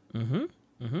Fiends.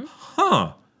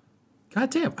 Huh. God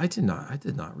damn, I did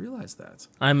not realize that.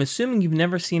 I'm assuming you've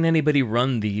never seen anybody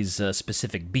run these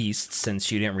specific beasts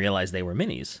since you didn't realize they were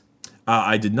minis.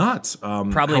 I did not.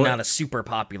 Probably not a super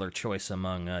popular choice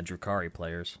among Drukhari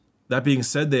players. That being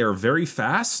said, they are very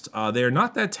fast. They are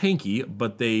not that tanky,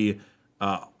 but they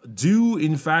do,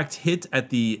 in fact, hit at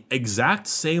the exact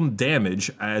same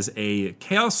damage as a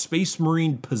Chaos Space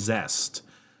Marine possessed.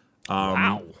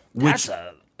 Wow.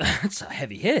 That's a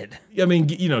heavy hit. I mean,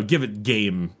 you know, give it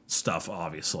game stuff,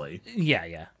 obviously.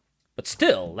 Yeah. But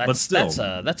still, that's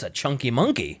a chunky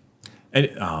monkey.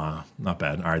 And not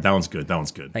bad. All right, that one's good.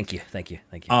 Thank you.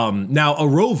 Now,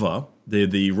 Arova,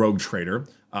 the rogue trader,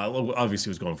 obviously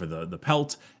was going for the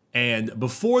pelt. And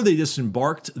before they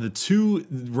disembarked, the two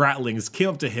ratlings came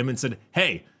up to him and said,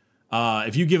 hey,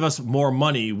 if you give us more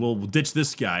money, we'll ditch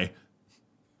this guy.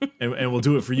 and we'll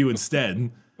do it for you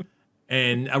instead.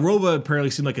 And Arova apparently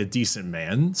seemed like a decent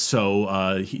man.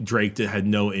 So Drake had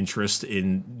no interest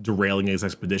in derailing his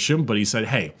expedition. But he said,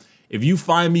 hey, if you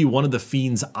find me one of the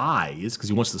Fiend's eyes, because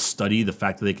he wants to study the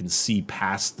fact that they can see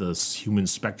past the human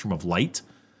spectrum of light.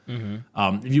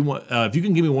 If you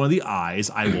can give me one of the eyes,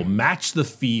 I will match the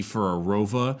fee for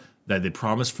Arova that they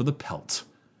promised for the pelt.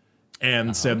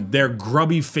 And said their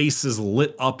grubby faces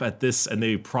lit up at this, and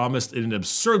they promised in an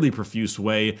absurdly profuse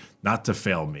way not to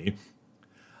fail me.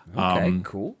 Okay,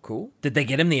 cool. Did they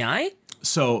get him the eye?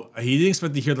 So he didn't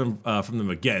expect to hear from them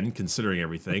again, considering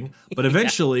everything. But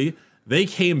eventually, they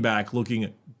came back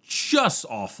looking just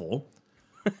awful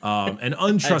and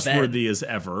untrustworthy as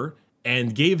ever,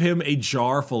 and gave him a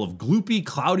jar full of gloopy,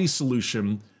 cloudy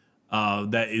solution that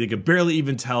they could barely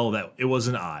even tell that it was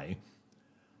an eye.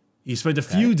 He spent a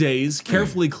few days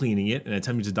carefully cleaning it and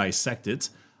attempting to dissect it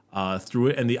through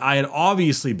it, and the eye had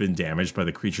obviously been damaged by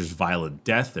the creature's violent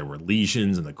death. There were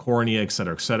lesions in the cornea,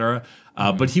 etc., etc.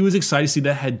 But he was excited to see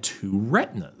that it had two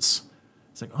retinas.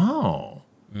 It's like, oh.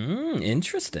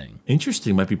 Interesting.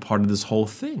 Interesting might be part of this whole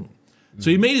thing. So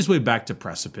he made his way back to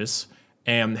Precipice,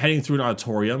 and heading through an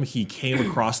auditorium, he came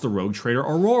across the rogue trader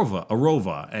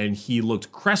Arova, and he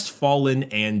looked crestfallen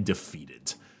and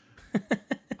defeated.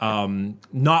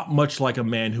 Not much like a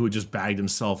man who had just bagged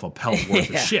himself a pelt worth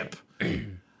a ship.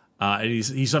 And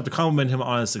he started to compliment him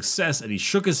on his success, and he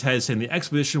shook his head, saying the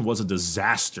expedition was a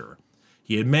disaster.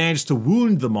 He had managed to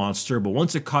wound the monster, but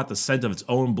once it caught the scent of its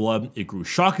own blood, it grew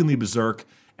shockingly berserk,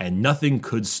 and nothing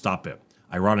could stop it.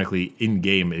 Ironically,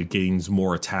 in-game, it gains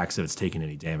more attacks if it's taken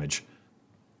any damage.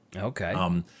 Okay.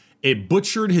 It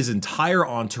butchered his entire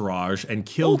entourage and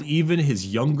killed even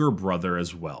his younger brother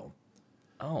as well.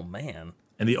 Oh, man.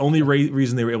 And the only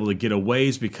reason they were able to get away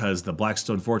is because the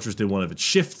Blackstone Fortress did one of its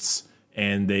shifts,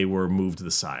 and they were moved to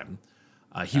the side.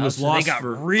 He was lost. They got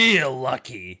real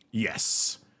lucky.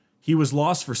 Yes. He was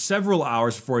lost for several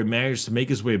hours before he managed to make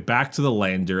his way back to the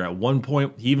lander. At one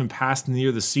point, he even passed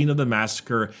near the scene of the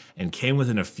massacre and came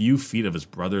within a few feet of his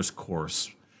brother's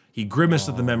corpse. He grimaced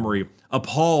at the memory,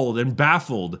 appalled and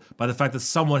baffled by the fact that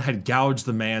someone had gouged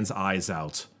the man's eyes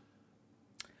out.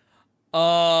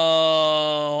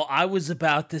 Oh, I was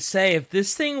about to say, if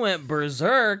this thing went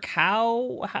berserk,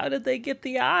 how did they get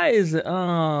the eyes?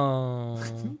 Oh.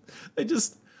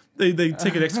 They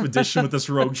take an expedition with this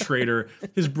rogue trader.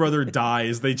 His brother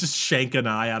dies. They just shank an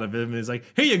eye out of him, and he's like,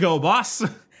 here you go, boss.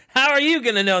 How are you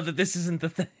going to know that this isn't the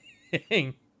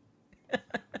thing?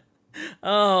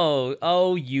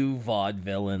 Oh, you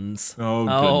vaudevillains. Oh,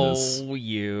 goodness. Oh,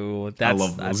 you. I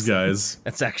love those guys.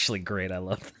 That's actually great. I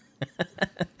love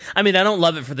that. I mean, I don't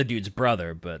love it for the dude's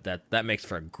brother, but that makes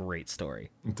for a great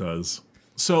story. It does.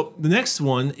 So the next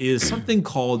one is something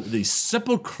called the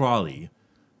Sepulcrali.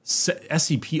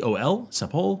 S-E-P-O-L?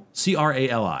 Sepul?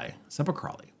 C-R-A-L-I.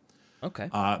 Sepulcrali. Okay.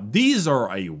 These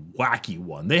are a wacky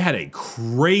one. They had a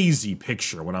crazy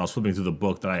picture when I was flipping through the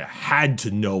book that I had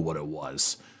to know what it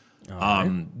was.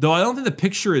 Right. Though I don't think the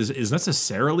picture is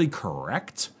necessarily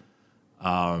correct.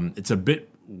 It's a bit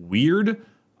weird,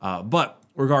 but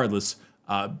regardless,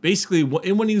 basically,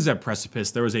 when he was at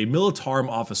Precipice, there was a Militarum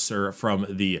officer from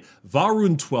the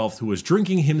Varun 12th who was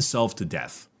drinking himself to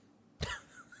death.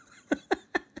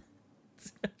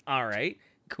 All right.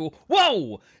 Cool.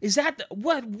 Whoa! Is that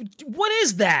what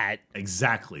is that?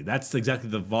 Exactly. That's exactly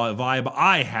the vibe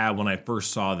I had when I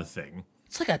first saw the thing.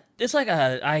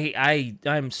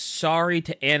 I'm sorry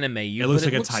to anime you. It looks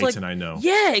but like a Titan, I know.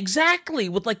 Yeah, exactly.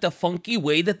 With like the funky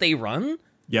way that they run.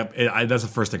 Yep, that's the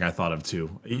first thing I thought of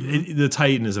too. The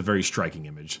Titan is a very striking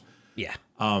image. Yeah.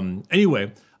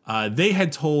 Anyway, they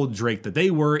had told Draik that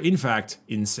they were, in fact,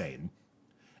 insane.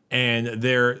 And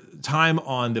their time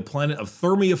on the planet of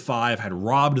Thermia 5 had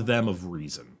robbed them of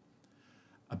reason.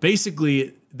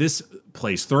 Basically, this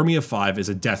place, Thermia 5, is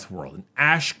a death world, an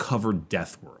ash-covered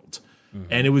death world.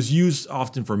 And it was used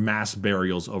often for mass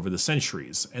burials over the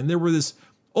centuries. And there were this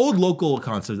old local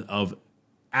concept of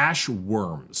ash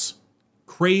worms,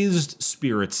 crazed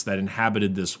spirits that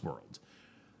inhabited this world.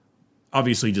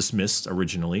 Obviously dismissed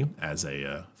originally as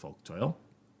a folk tale.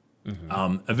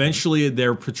 Eventually,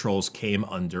 their patrols came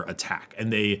under attack,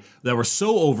 and they were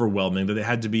so overwhelming that they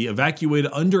had to be evacuated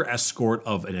under escort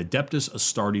of an Adeptus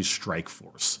Astartes strike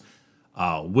force,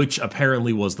 which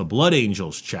apparently was the Blood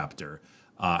Angels chapter,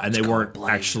 and they weren't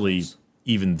actually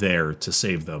even there to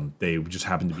save them. They just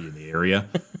happened to be in the area.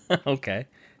 Okay.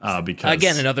 Because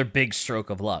again, another big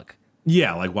stroke of luck.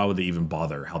 Yeah, like why would they even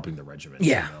bother helping the regiment?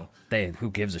 Yeah, you know?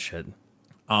 Who gives a shit?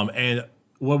 And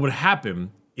what would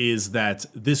happen is that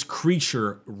this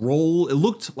creature it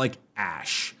looked like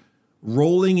ash,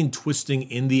 rolling and twisting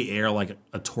in the air like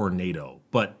a tornado.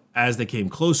 But as they came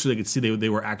closer, they could see they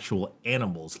were actual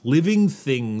animals, living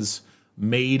things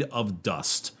made of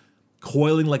dust,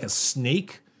 coiling like a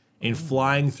snake and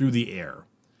flying through the air.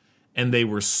 And they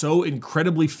were so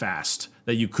incredibly fast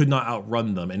that you could not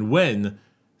outrun them. And when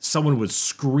someone would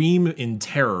scream in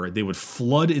terror, they would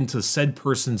flood into said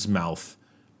person's mouth,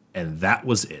 and that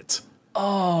was it.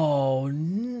 Oh,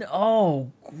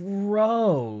 no,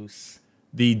 gross.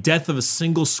 The death of a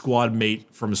single squad mate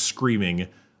from screaming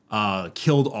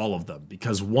killed all of them,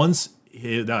 because once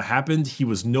that happened, he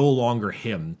was no longer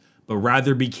him, but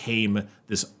rather became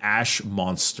this ash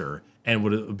monster and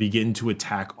would begin to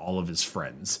attack all of his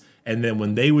friends. And then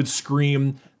when they would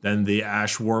scream, then the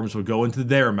ash worms would go into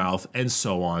their mouth, and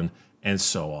so on, and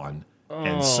so on,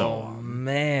 and so on. Oh,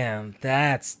 man,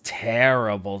 that's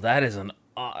terrible. That is an...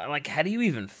 like, how do you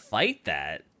even fight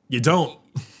that? You don't.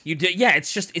 You do, yeah.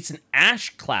 It's an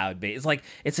ash cloud.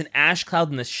 It's an ash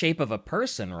cloud in the shape of a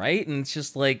person, right? And it's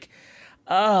just like,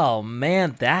 oh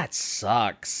man, that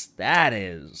sucks. That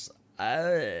is.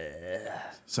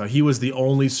 So he was the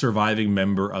only surviving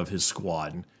member of his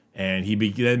squad, and he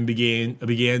began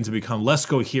to become less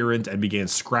coherent and began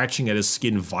scratching at his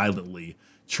skin violently,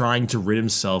 trying to rid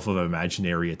himself of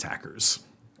imaginary attackers.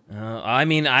 I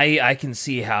mean, I can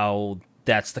see how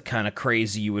that's the kind of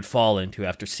crazy you would fall into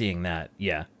after seeing that.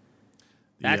 Yeah.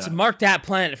 Mark that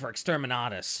planet for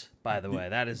Exterminatus, by the way.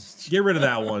 That is... Get rid of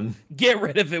that one. Get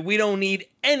rid of it. We don't need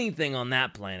anything on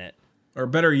that planet. Or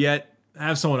better yet,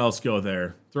 have someone else go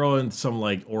there. Throw in some,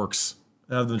 like, orcs.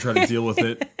 Have them try to deal with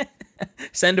it.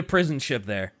 Send a prison ship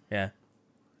there. Yeah.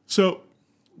 So,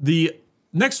 the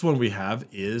next one we have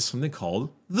is something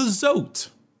called the Zote.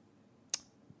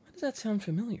 Why does that sound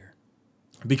familiar?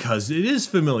 Because it is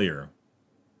familiar.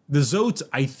 The Zote,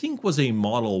 I think, was a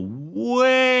model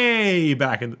way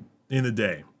back in the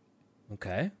day.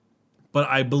 Okay. But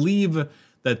I believe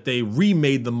that they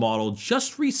remade the model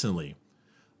just recently.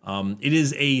 It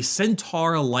is a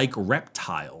centaur-like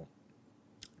reptile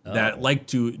that like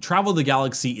to travel the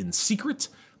galaxy in secret,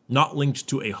 not linked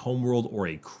to a homeworld or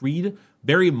a creed,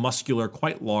 very muscular,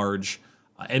 quite large,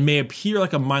 and may appear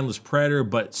like a mindless predator,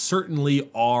 but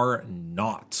certainly are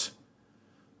not.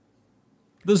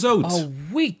 The Zote. Oh,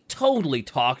 we totally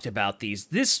talked about these.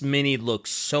 This mini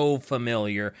looks so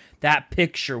familiar. That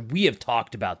picture, we have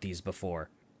talked about these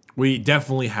before. We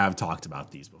definitely have talked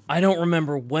about these before. I don't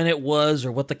remember when it was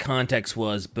or what the context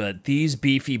was, but these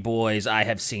beefy boys I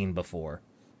have seen before.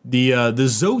 The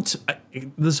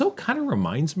Zote kind of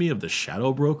reminds me of the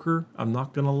Shadow Broker, I'm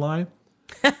not going to lie.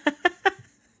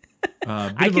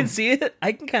 I can see it.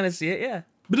 I can kind of see it, yeah.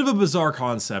 Bit of a bizarre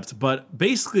concept, but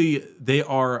basically they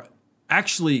are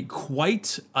actually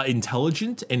quite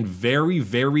intelligent and very,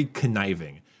 very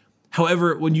conniving.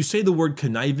 However, when you say the word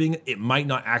conniving, it might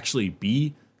not actually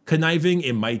be conniving.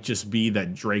 It might just be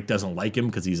that Draik doesn't like him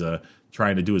because he's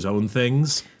trying to do his own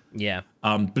things. Yeah.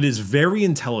 But is very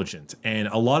intelligent, and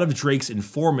a lot of Draik's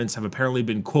informants have apparently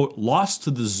been, quote, lost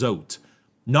to the Zote,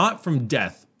 not from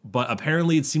death, but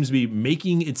apparently it seems to be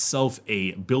making itself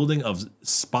a building of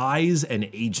spies and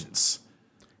agents.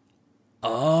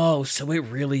 Oh, so it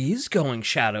really is going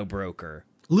Shadow Broker.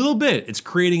 A little bit. It's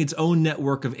creating its own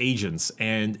network of agents,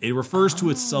 and it refers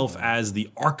to itself as the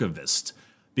Archivist,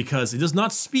 because it does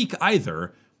not speak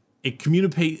either, it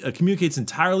communicates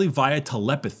entirely via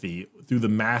telepathy through the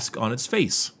mask on its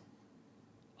face.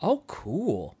 Oh,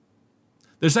 cool.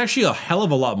 There's actually a hell of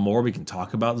a lot more we can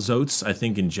talk about Zotes, I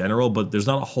think, in general, but there's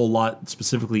not a whole lot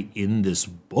specifically in this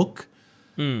book.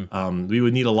 We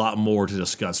would need a lot more to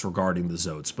discuss regarding the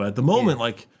Zotes. But at the moment,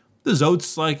 like, the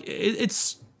Zotes, like,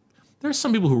 there's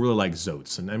some people who really like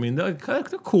Zotes. And, I mean, they're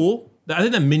cool. I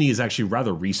think that mini is actually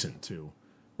rather recent, too.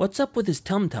 What's up with his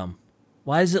tum-tum?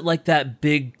 Why is it like that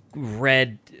big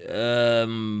red,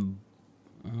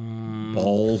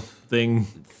 ball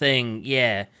thing?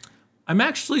 Yeah. I'm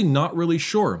actually not really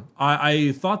sure.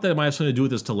 I thought that it might have something to do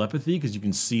with his telepathy because you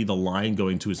can see the line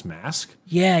going to his mask.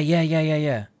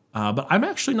 Yeah. But I'm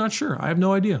actually not sure. I have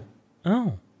no idea.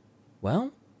 Oh.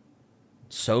 Well,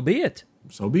 so be it.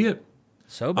 So be it.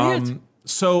 So be it.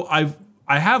 So I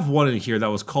have one in here that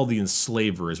was called the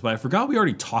Enslavers, but I forgot we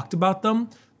already talked about them.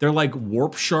 They're like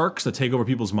warp sharks that take over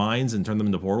people's minds and turn them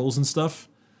into portals and stuff.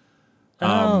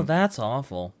 Oh, that's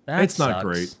awful. That it's sucks. not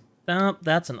great.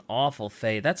 That's an awful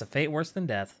fate. That's a fate worse than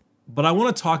death. But I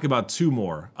want to talk about two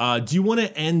more. Do you want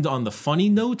to end on the funny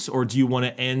note, or do you want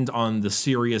to end on the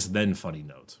serious then funny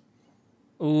note?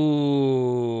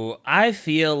 Ooh, I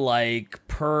feel like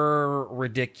per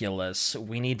ridiculous,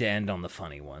 we need to end on the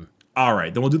funny one. All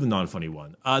right, then we'll do the non-funny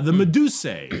one. The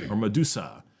Medusae, or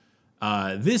Medusa.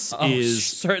 This is...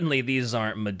 Certainly these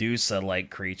aren't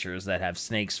Medusa-like creatures that have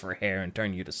snakes for hair and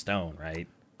turn you to stone, right?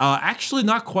 Actually,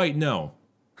 not quite, no.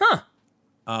 Huh.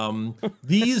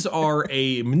 These are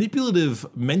a manipulative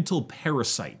mental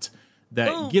parasite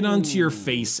that get onto your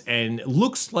face and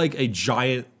looks like a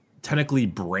giant, technically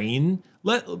brain.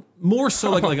 More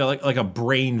so like a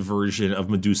brain version of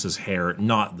Medusa's hair,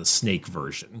 not the snake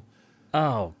version.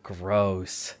 Oh,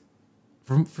 gross.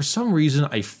 For some reason,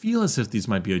 I feel as if these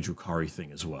might be a Drukhari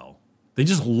thing as well. They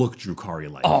just look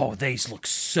Drukhari-like. Oh, these look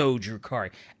so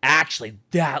Drukhari. Actually,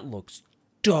 that looks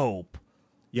dope.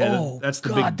 Yeah, that's the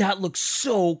God, that looks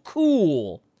so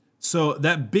cool. So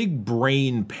that big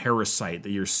brain parasite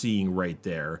that you're seeing right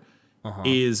there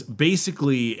is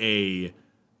basically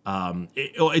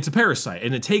it's a parasite,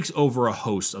 and it takes over a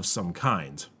host of some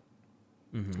kind.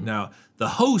 Now, the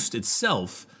host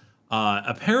itself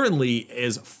apparently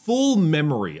is full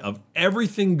memory of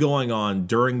everything going on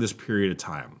during this period of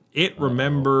time. It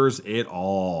remembers it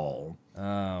all.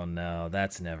 Oh no,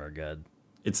 that's never good.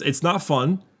 It's not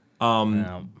fun.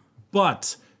 No.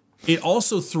 But it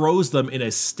also throws them in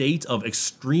a state of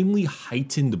extremely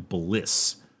heightened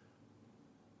bliss.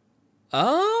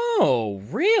 Oh,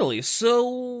 really?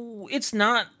 So it's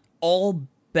not all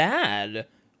bad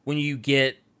when you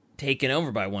get taken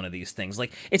over by one of these things.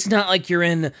 Like, it's not like you're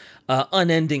in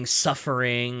unending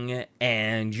suffering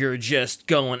and you're just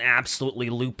going absolutely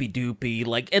loopy-doopy.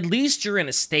 Like, at least you're in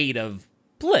a state of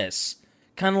bliss.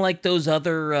 Kind of like those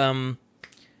other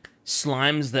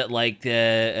slimes that, like,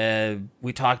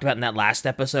 we talked about in that last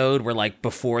episode, where, like,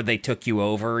 before they took you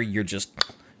over, you're just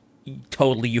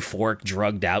totally euphoric,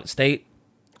 drugged out state.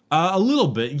 A little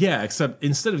bit, yeah, except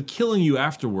instead of killing you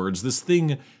afterwards, this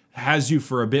thing has you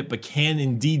for a bit, but can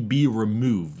indeed be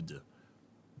removed.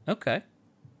 Okay.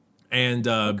 And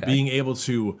being able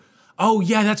to... Oh,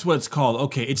 yeah, that's what it's called.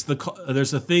 Okay,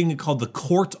 there's a thing called the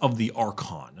Court of the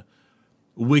Archon,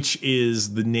 which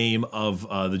is the name of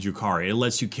the Drukhari. It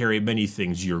lets you carry many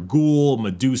things. Your ghoul,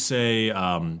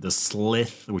 Medusae, the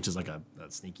Slith, which is like a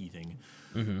sneaky thing,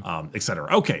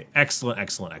 etc. Okay, excellent.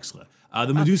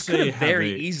 The Medusae could have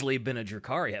very easily been a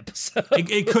Drukhari episode.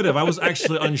 It could have. I was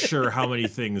actually unsure how many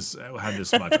things had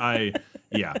this much.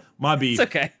 My beef. It's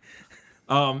okay.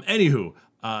 Anywho,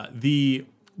 the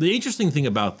interesting thing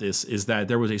about this is that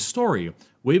there was a story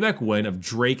way back when of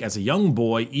Drake as a young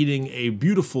boy eating a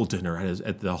beautiful dinner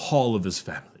at the hall of his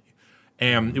family.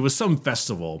 And it was some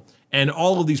festival, and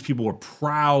all of these people were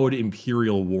proud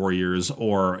Imperial warriors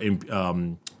or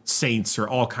saints or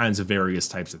all kinds of various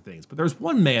types of things. But there was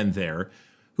one man there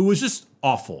who was just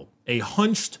awful, a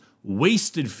hunched,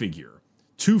 wasted figure,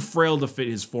 too frail to fit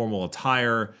his formal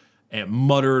attire, and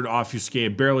muttered,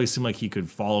 obfuscated, barely seemed like he could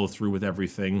follow through with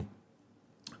everything.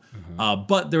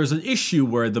 But there was an issue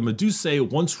where the Medusae,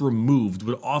 once removed,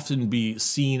 would often be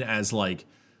seen as like,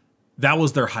 that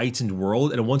was their heightened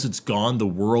world, and once it's gone, the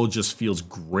world just feels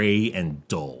gray and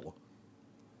dull.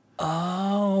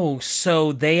 Oh,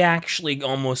 so they actually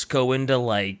almost go into,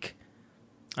 like,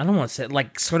 I don't want to say,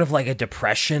 like, sort of like a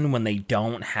depression when they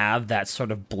don't have that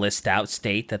sort of blissed out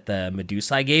state that the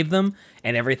Medusae gave them,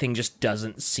 and everything just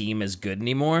doesn't seem as good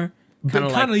anymore. Kind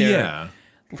of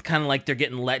like they're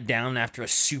getting let down after a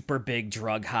super big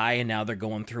drug high, and now they're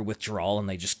going through withdrawal, and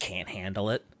they just can't handle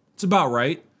it. It's about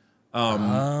right.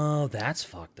 Oh, that's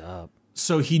fucked up.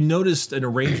 So he noticed an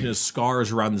arrangement of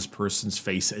scars around this person's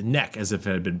face and neck, as if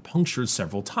it had been punctured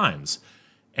several times.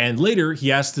 And later,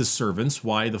 he asked his servants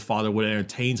why the father would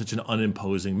entertain such an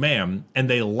unimposing man, and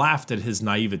they laughed at his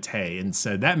naivete and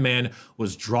said that man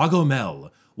was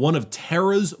Dragomel, one of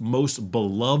Terra's most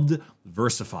beloved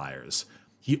versifiers.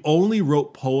 He only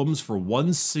wrote poems for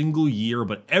one single year,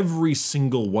 but every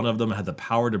single one of them had the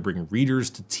power to bring readers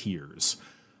to tears.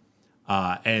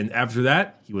 And after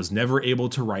that, he was never able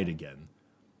to write again.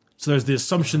 So there's the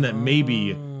assumption that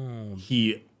maybe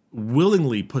he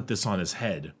willingly put this on his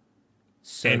head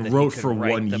and wrote for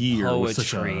 1 year with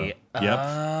such a... Yep.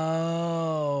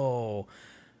 Oh.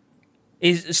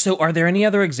 So are there any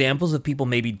other examples of people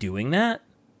maybe doing that?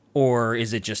 Or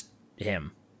is it just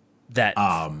him that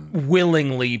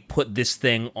willingly put this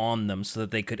thing on them so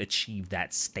that they could achieve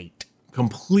that state?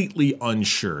 Completely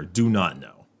unsure. Do not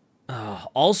know.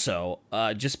 Also,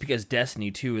 just because Destiny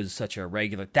 2 is such a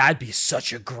regular... That'd be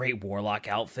such a great Warlock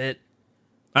outfit.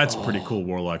 That's a pretty cool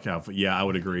Warlock outfit. Yeah, I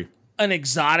would agree. An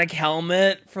exotic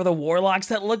helmet for the Warlocks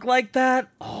that look like that?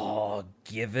 Oh,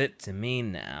 give it to me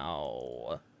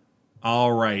now.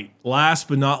 All right. Last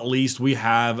but not least, we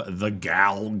have the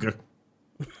Galg.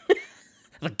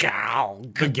 The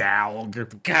Galg. The Galg.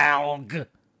 The Galg.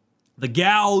 The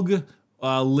Galg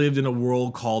lived in a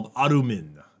world called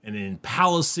Arumin, and in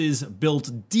palaces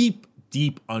built deep,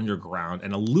 deep underground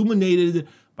and illuminated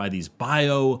by these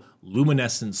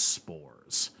bioluminescent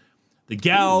spores. The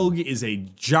Galg is a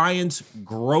giant,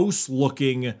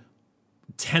 gross-looking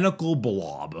tentacle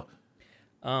blob.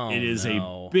 Oh, it is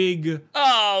a big,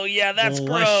 oh yeah, that's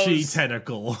fleshy gross.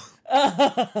 tentacle.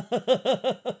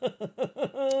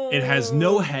 It has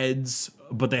no heads,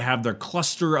 but they have their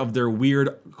cluster of their weird,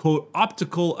 quote,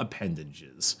 optical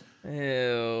appendages.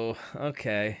 Ew,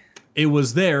 okay. It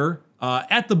was there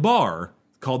at the bar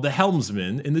called the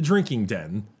Helmsman in the drinking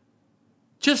den,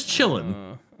 just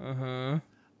chilling.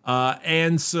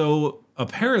 And so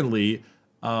apparently,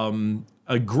 a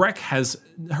Grek has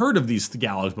heard of these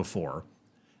Galgs before,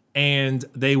 and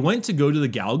they went to go to the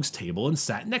Galg's table and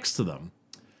sat next to them.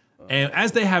 And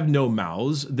as they have no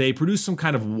mouths, they produce some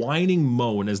kind of whining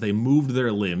moan as they moved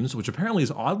their limbs, which apparently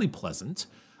is oddly pleasant,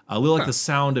 a little like the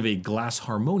sound of a glass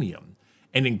harmonium.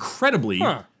 And incredibly,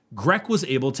 Grek was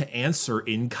able to answer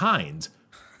in kind,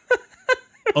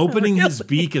 opening his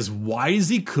beak as wide as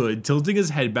he could, tilting his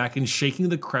head back and shaking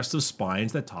the crest of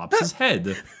spines that tops his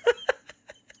head.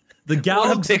 The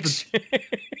Galgs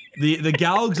the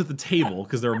Galgs at the table,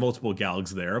 because there were multiple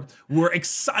Galgs there, were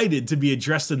excited to be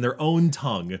addressed in their own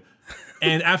tongue.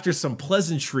 And after some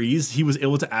pleasantries, he was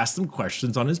able to ask them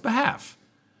questions on his behalf.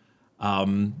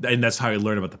 And that's how he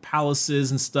learned about the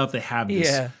palaces and stuff. They have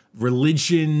this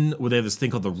religion where they have this thing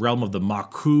called the realm of the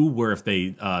Maku, where if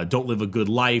they don't live a good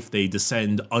life, they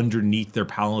descend underneath their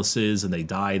palaces and they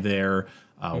die there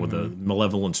with a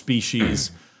malevolent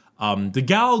species. The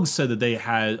Galgs said that they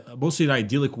had mostly an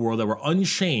idyllic world that were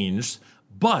unchanged,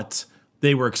 but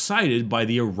they were excited by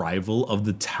the arrival of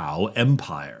the Tau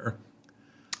Empire.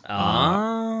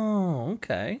 Oh,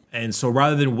 okay. And so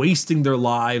rather than wasting their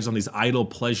lives on these idle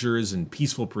pleasures and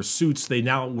peaceful pursuits, they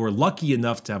now were lucky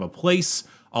enough to have a place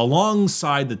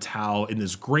alongside the Tau in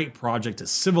this great project to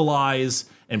civilize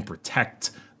and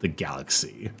protect the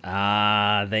galaxy.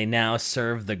 They now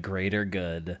serve the greater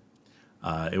good.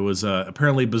 It was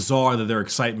apparently bizarre that their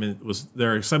excitement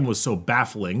was so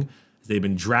baffling. They've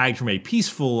been dragged from a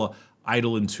peaceful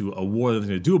idol into a war that they're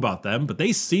going to do about them, but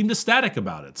they seemed ecstatic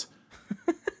about it.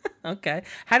 Okay.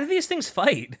 How do these things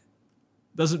fight?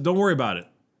 Don't worry about it.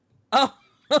 Oh,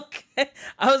 okay.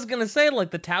 I was going to say, like,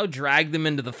 the Tau dragged them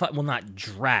into the fight. Well, not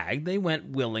dragged. They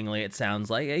went willingly, it sounds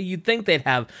like. You'd think they'd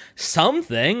have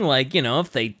something, like, you know,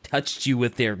 if they touched you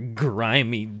with their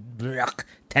grimy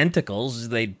tentacles,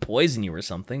 they'd poison you or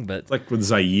something, but... It's like when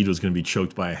Zaid was going to be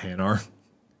choked by a Hanar.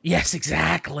 Yes,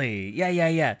 exactly.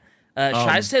 Yeah.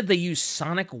 Shai said they use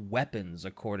sonic weapons,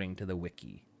 according to the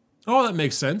wiki. Oh, that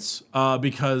makes sense,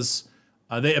 because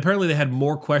they had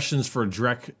more questions for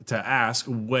Drek to ask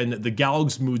when the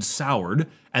Galg's mood soured,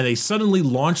 and they suddenly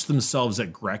launched themselves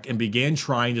at Grek and began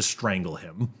trying to strangle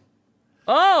him.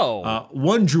 Oh!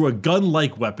 One drew a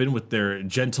gun-like weapon with their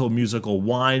gentle musical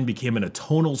whine became an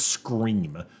atonal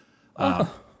scream.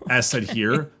 As said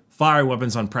here, firing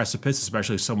weapons on Precipice,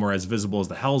 especially somewhere as visible as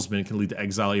the Hellsman, can lead to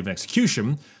exile, even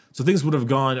execution. So things would have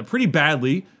gone pretty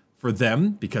badly for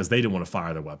them because they didn't want to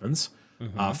fire their weapons.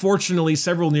 Fortunately,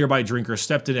 several nearby drinkers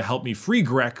stepped in to help me free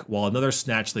Grek while another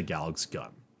snatched the Galg's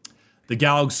gun. The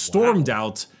Galg stormed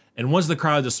out, and once the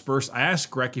crowd dispersed, I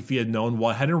asked Grek if he had known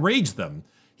what had enraged them.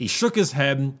 He shook his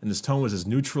head, and his tone was as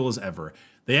neutral as ever.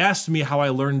 They asked me how I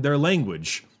learned their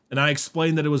language. And I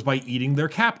explained that it was by eating their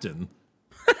captain.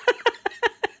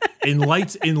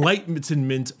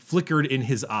 Enlightenment flickered in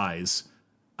his eyes.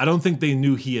 I don't think they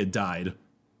knew he had died.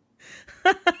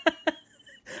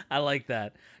 I like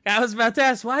that. I was about to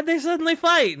ask, why'd they suddenly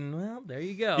fight? And, well, there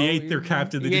you go. They ate their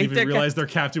captain. They didn't even realize their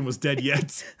captain was dead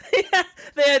yet. Yeah,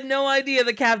 they had no idea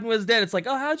the captain was dead. It's like,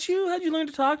 oh, how'd you learn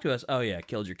to talk to us? Oh, yeah,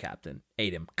 killed your captain.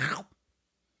 Ate him.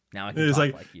 Now I can It's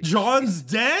talk like you. John's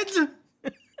dead?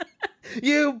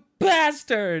 You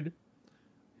bastard!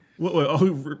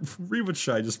 Read what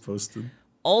Shai just posted.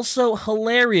 Also,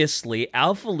 hilariously,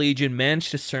 Alpha Legion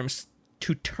managed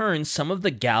to turn some of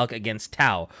the Galg against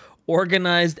Tau,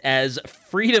 organized as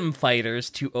freedom fighters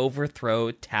to overthrow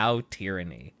Tau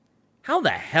tyranny. How the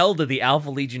hell did the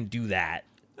Alpha Legion do that?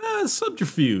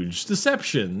 Subterfuge,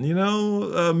 deception,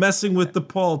 messing with the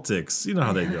politics. You know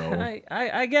how they go.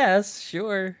 I guess,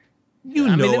 sure.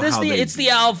 It's the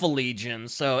Alpha Legion,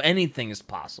 so anything is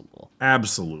possible.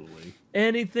 Absolutely.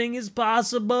 Anything is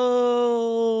possible.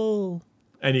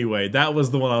 Anyway, that was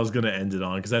the one I was going to end it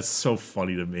on, because that's so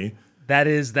funny to me. That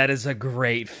is a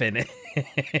great finish.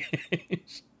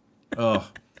 Oh.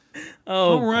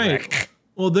 All right. Greg.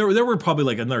 Well, there were probably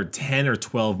like another 10 or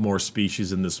 12 more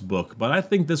species in this book, but I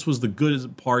think this was the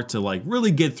good part to like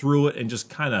really get through it and just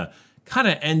kind of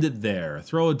end it there,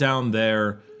 throw it down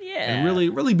there, and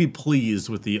really be pleased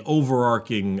with the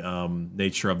overarching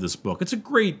nature of this book. It's a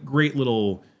great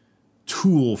little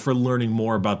tool for learning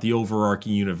more about the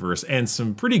overarching universe and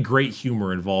some pretty great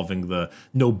humor involving the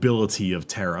nobility of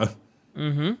Terra.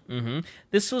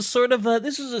 This was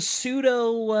a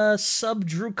pseudo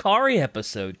sub-Drukhari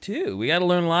episode too. We got to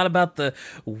learn a lot about the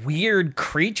weird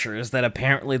creatures that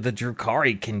apparently the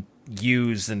Drukhari can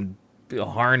use and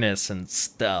harness and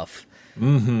stuff.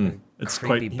 It's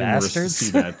creepy quite bastards. humorous to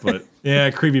see that, but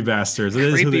yeah, creepy bastards. It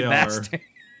is who they are.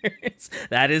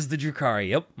 That is the Drukhari.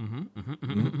 Yep.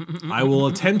 I will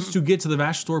attempt to get to the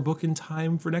Vash Store book in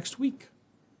time for next week.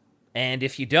 And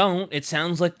if you don't, it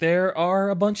sounds like there are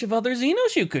a bunch of other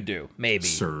Xenos you could do, maybe.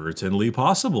 Certainly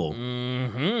possible.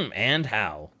 And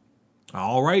how.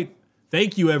 All right.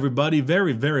 Thank you, everybody,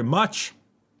 very, very much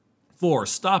for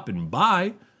stopping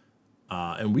by.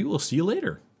 And we will see you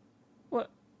later. What?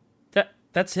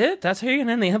 That's it? That's how you're going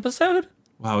to end the episode?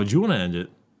 How would you want to end it?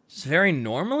 Just very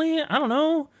normally? I don't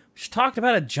know. We just talked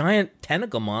about a giant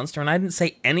tentacle monster, and I didn't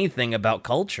say anything about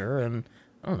culture, and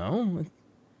I don't know.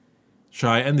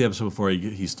 Shall I end the episode before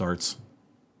he starts?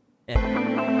 Yeah.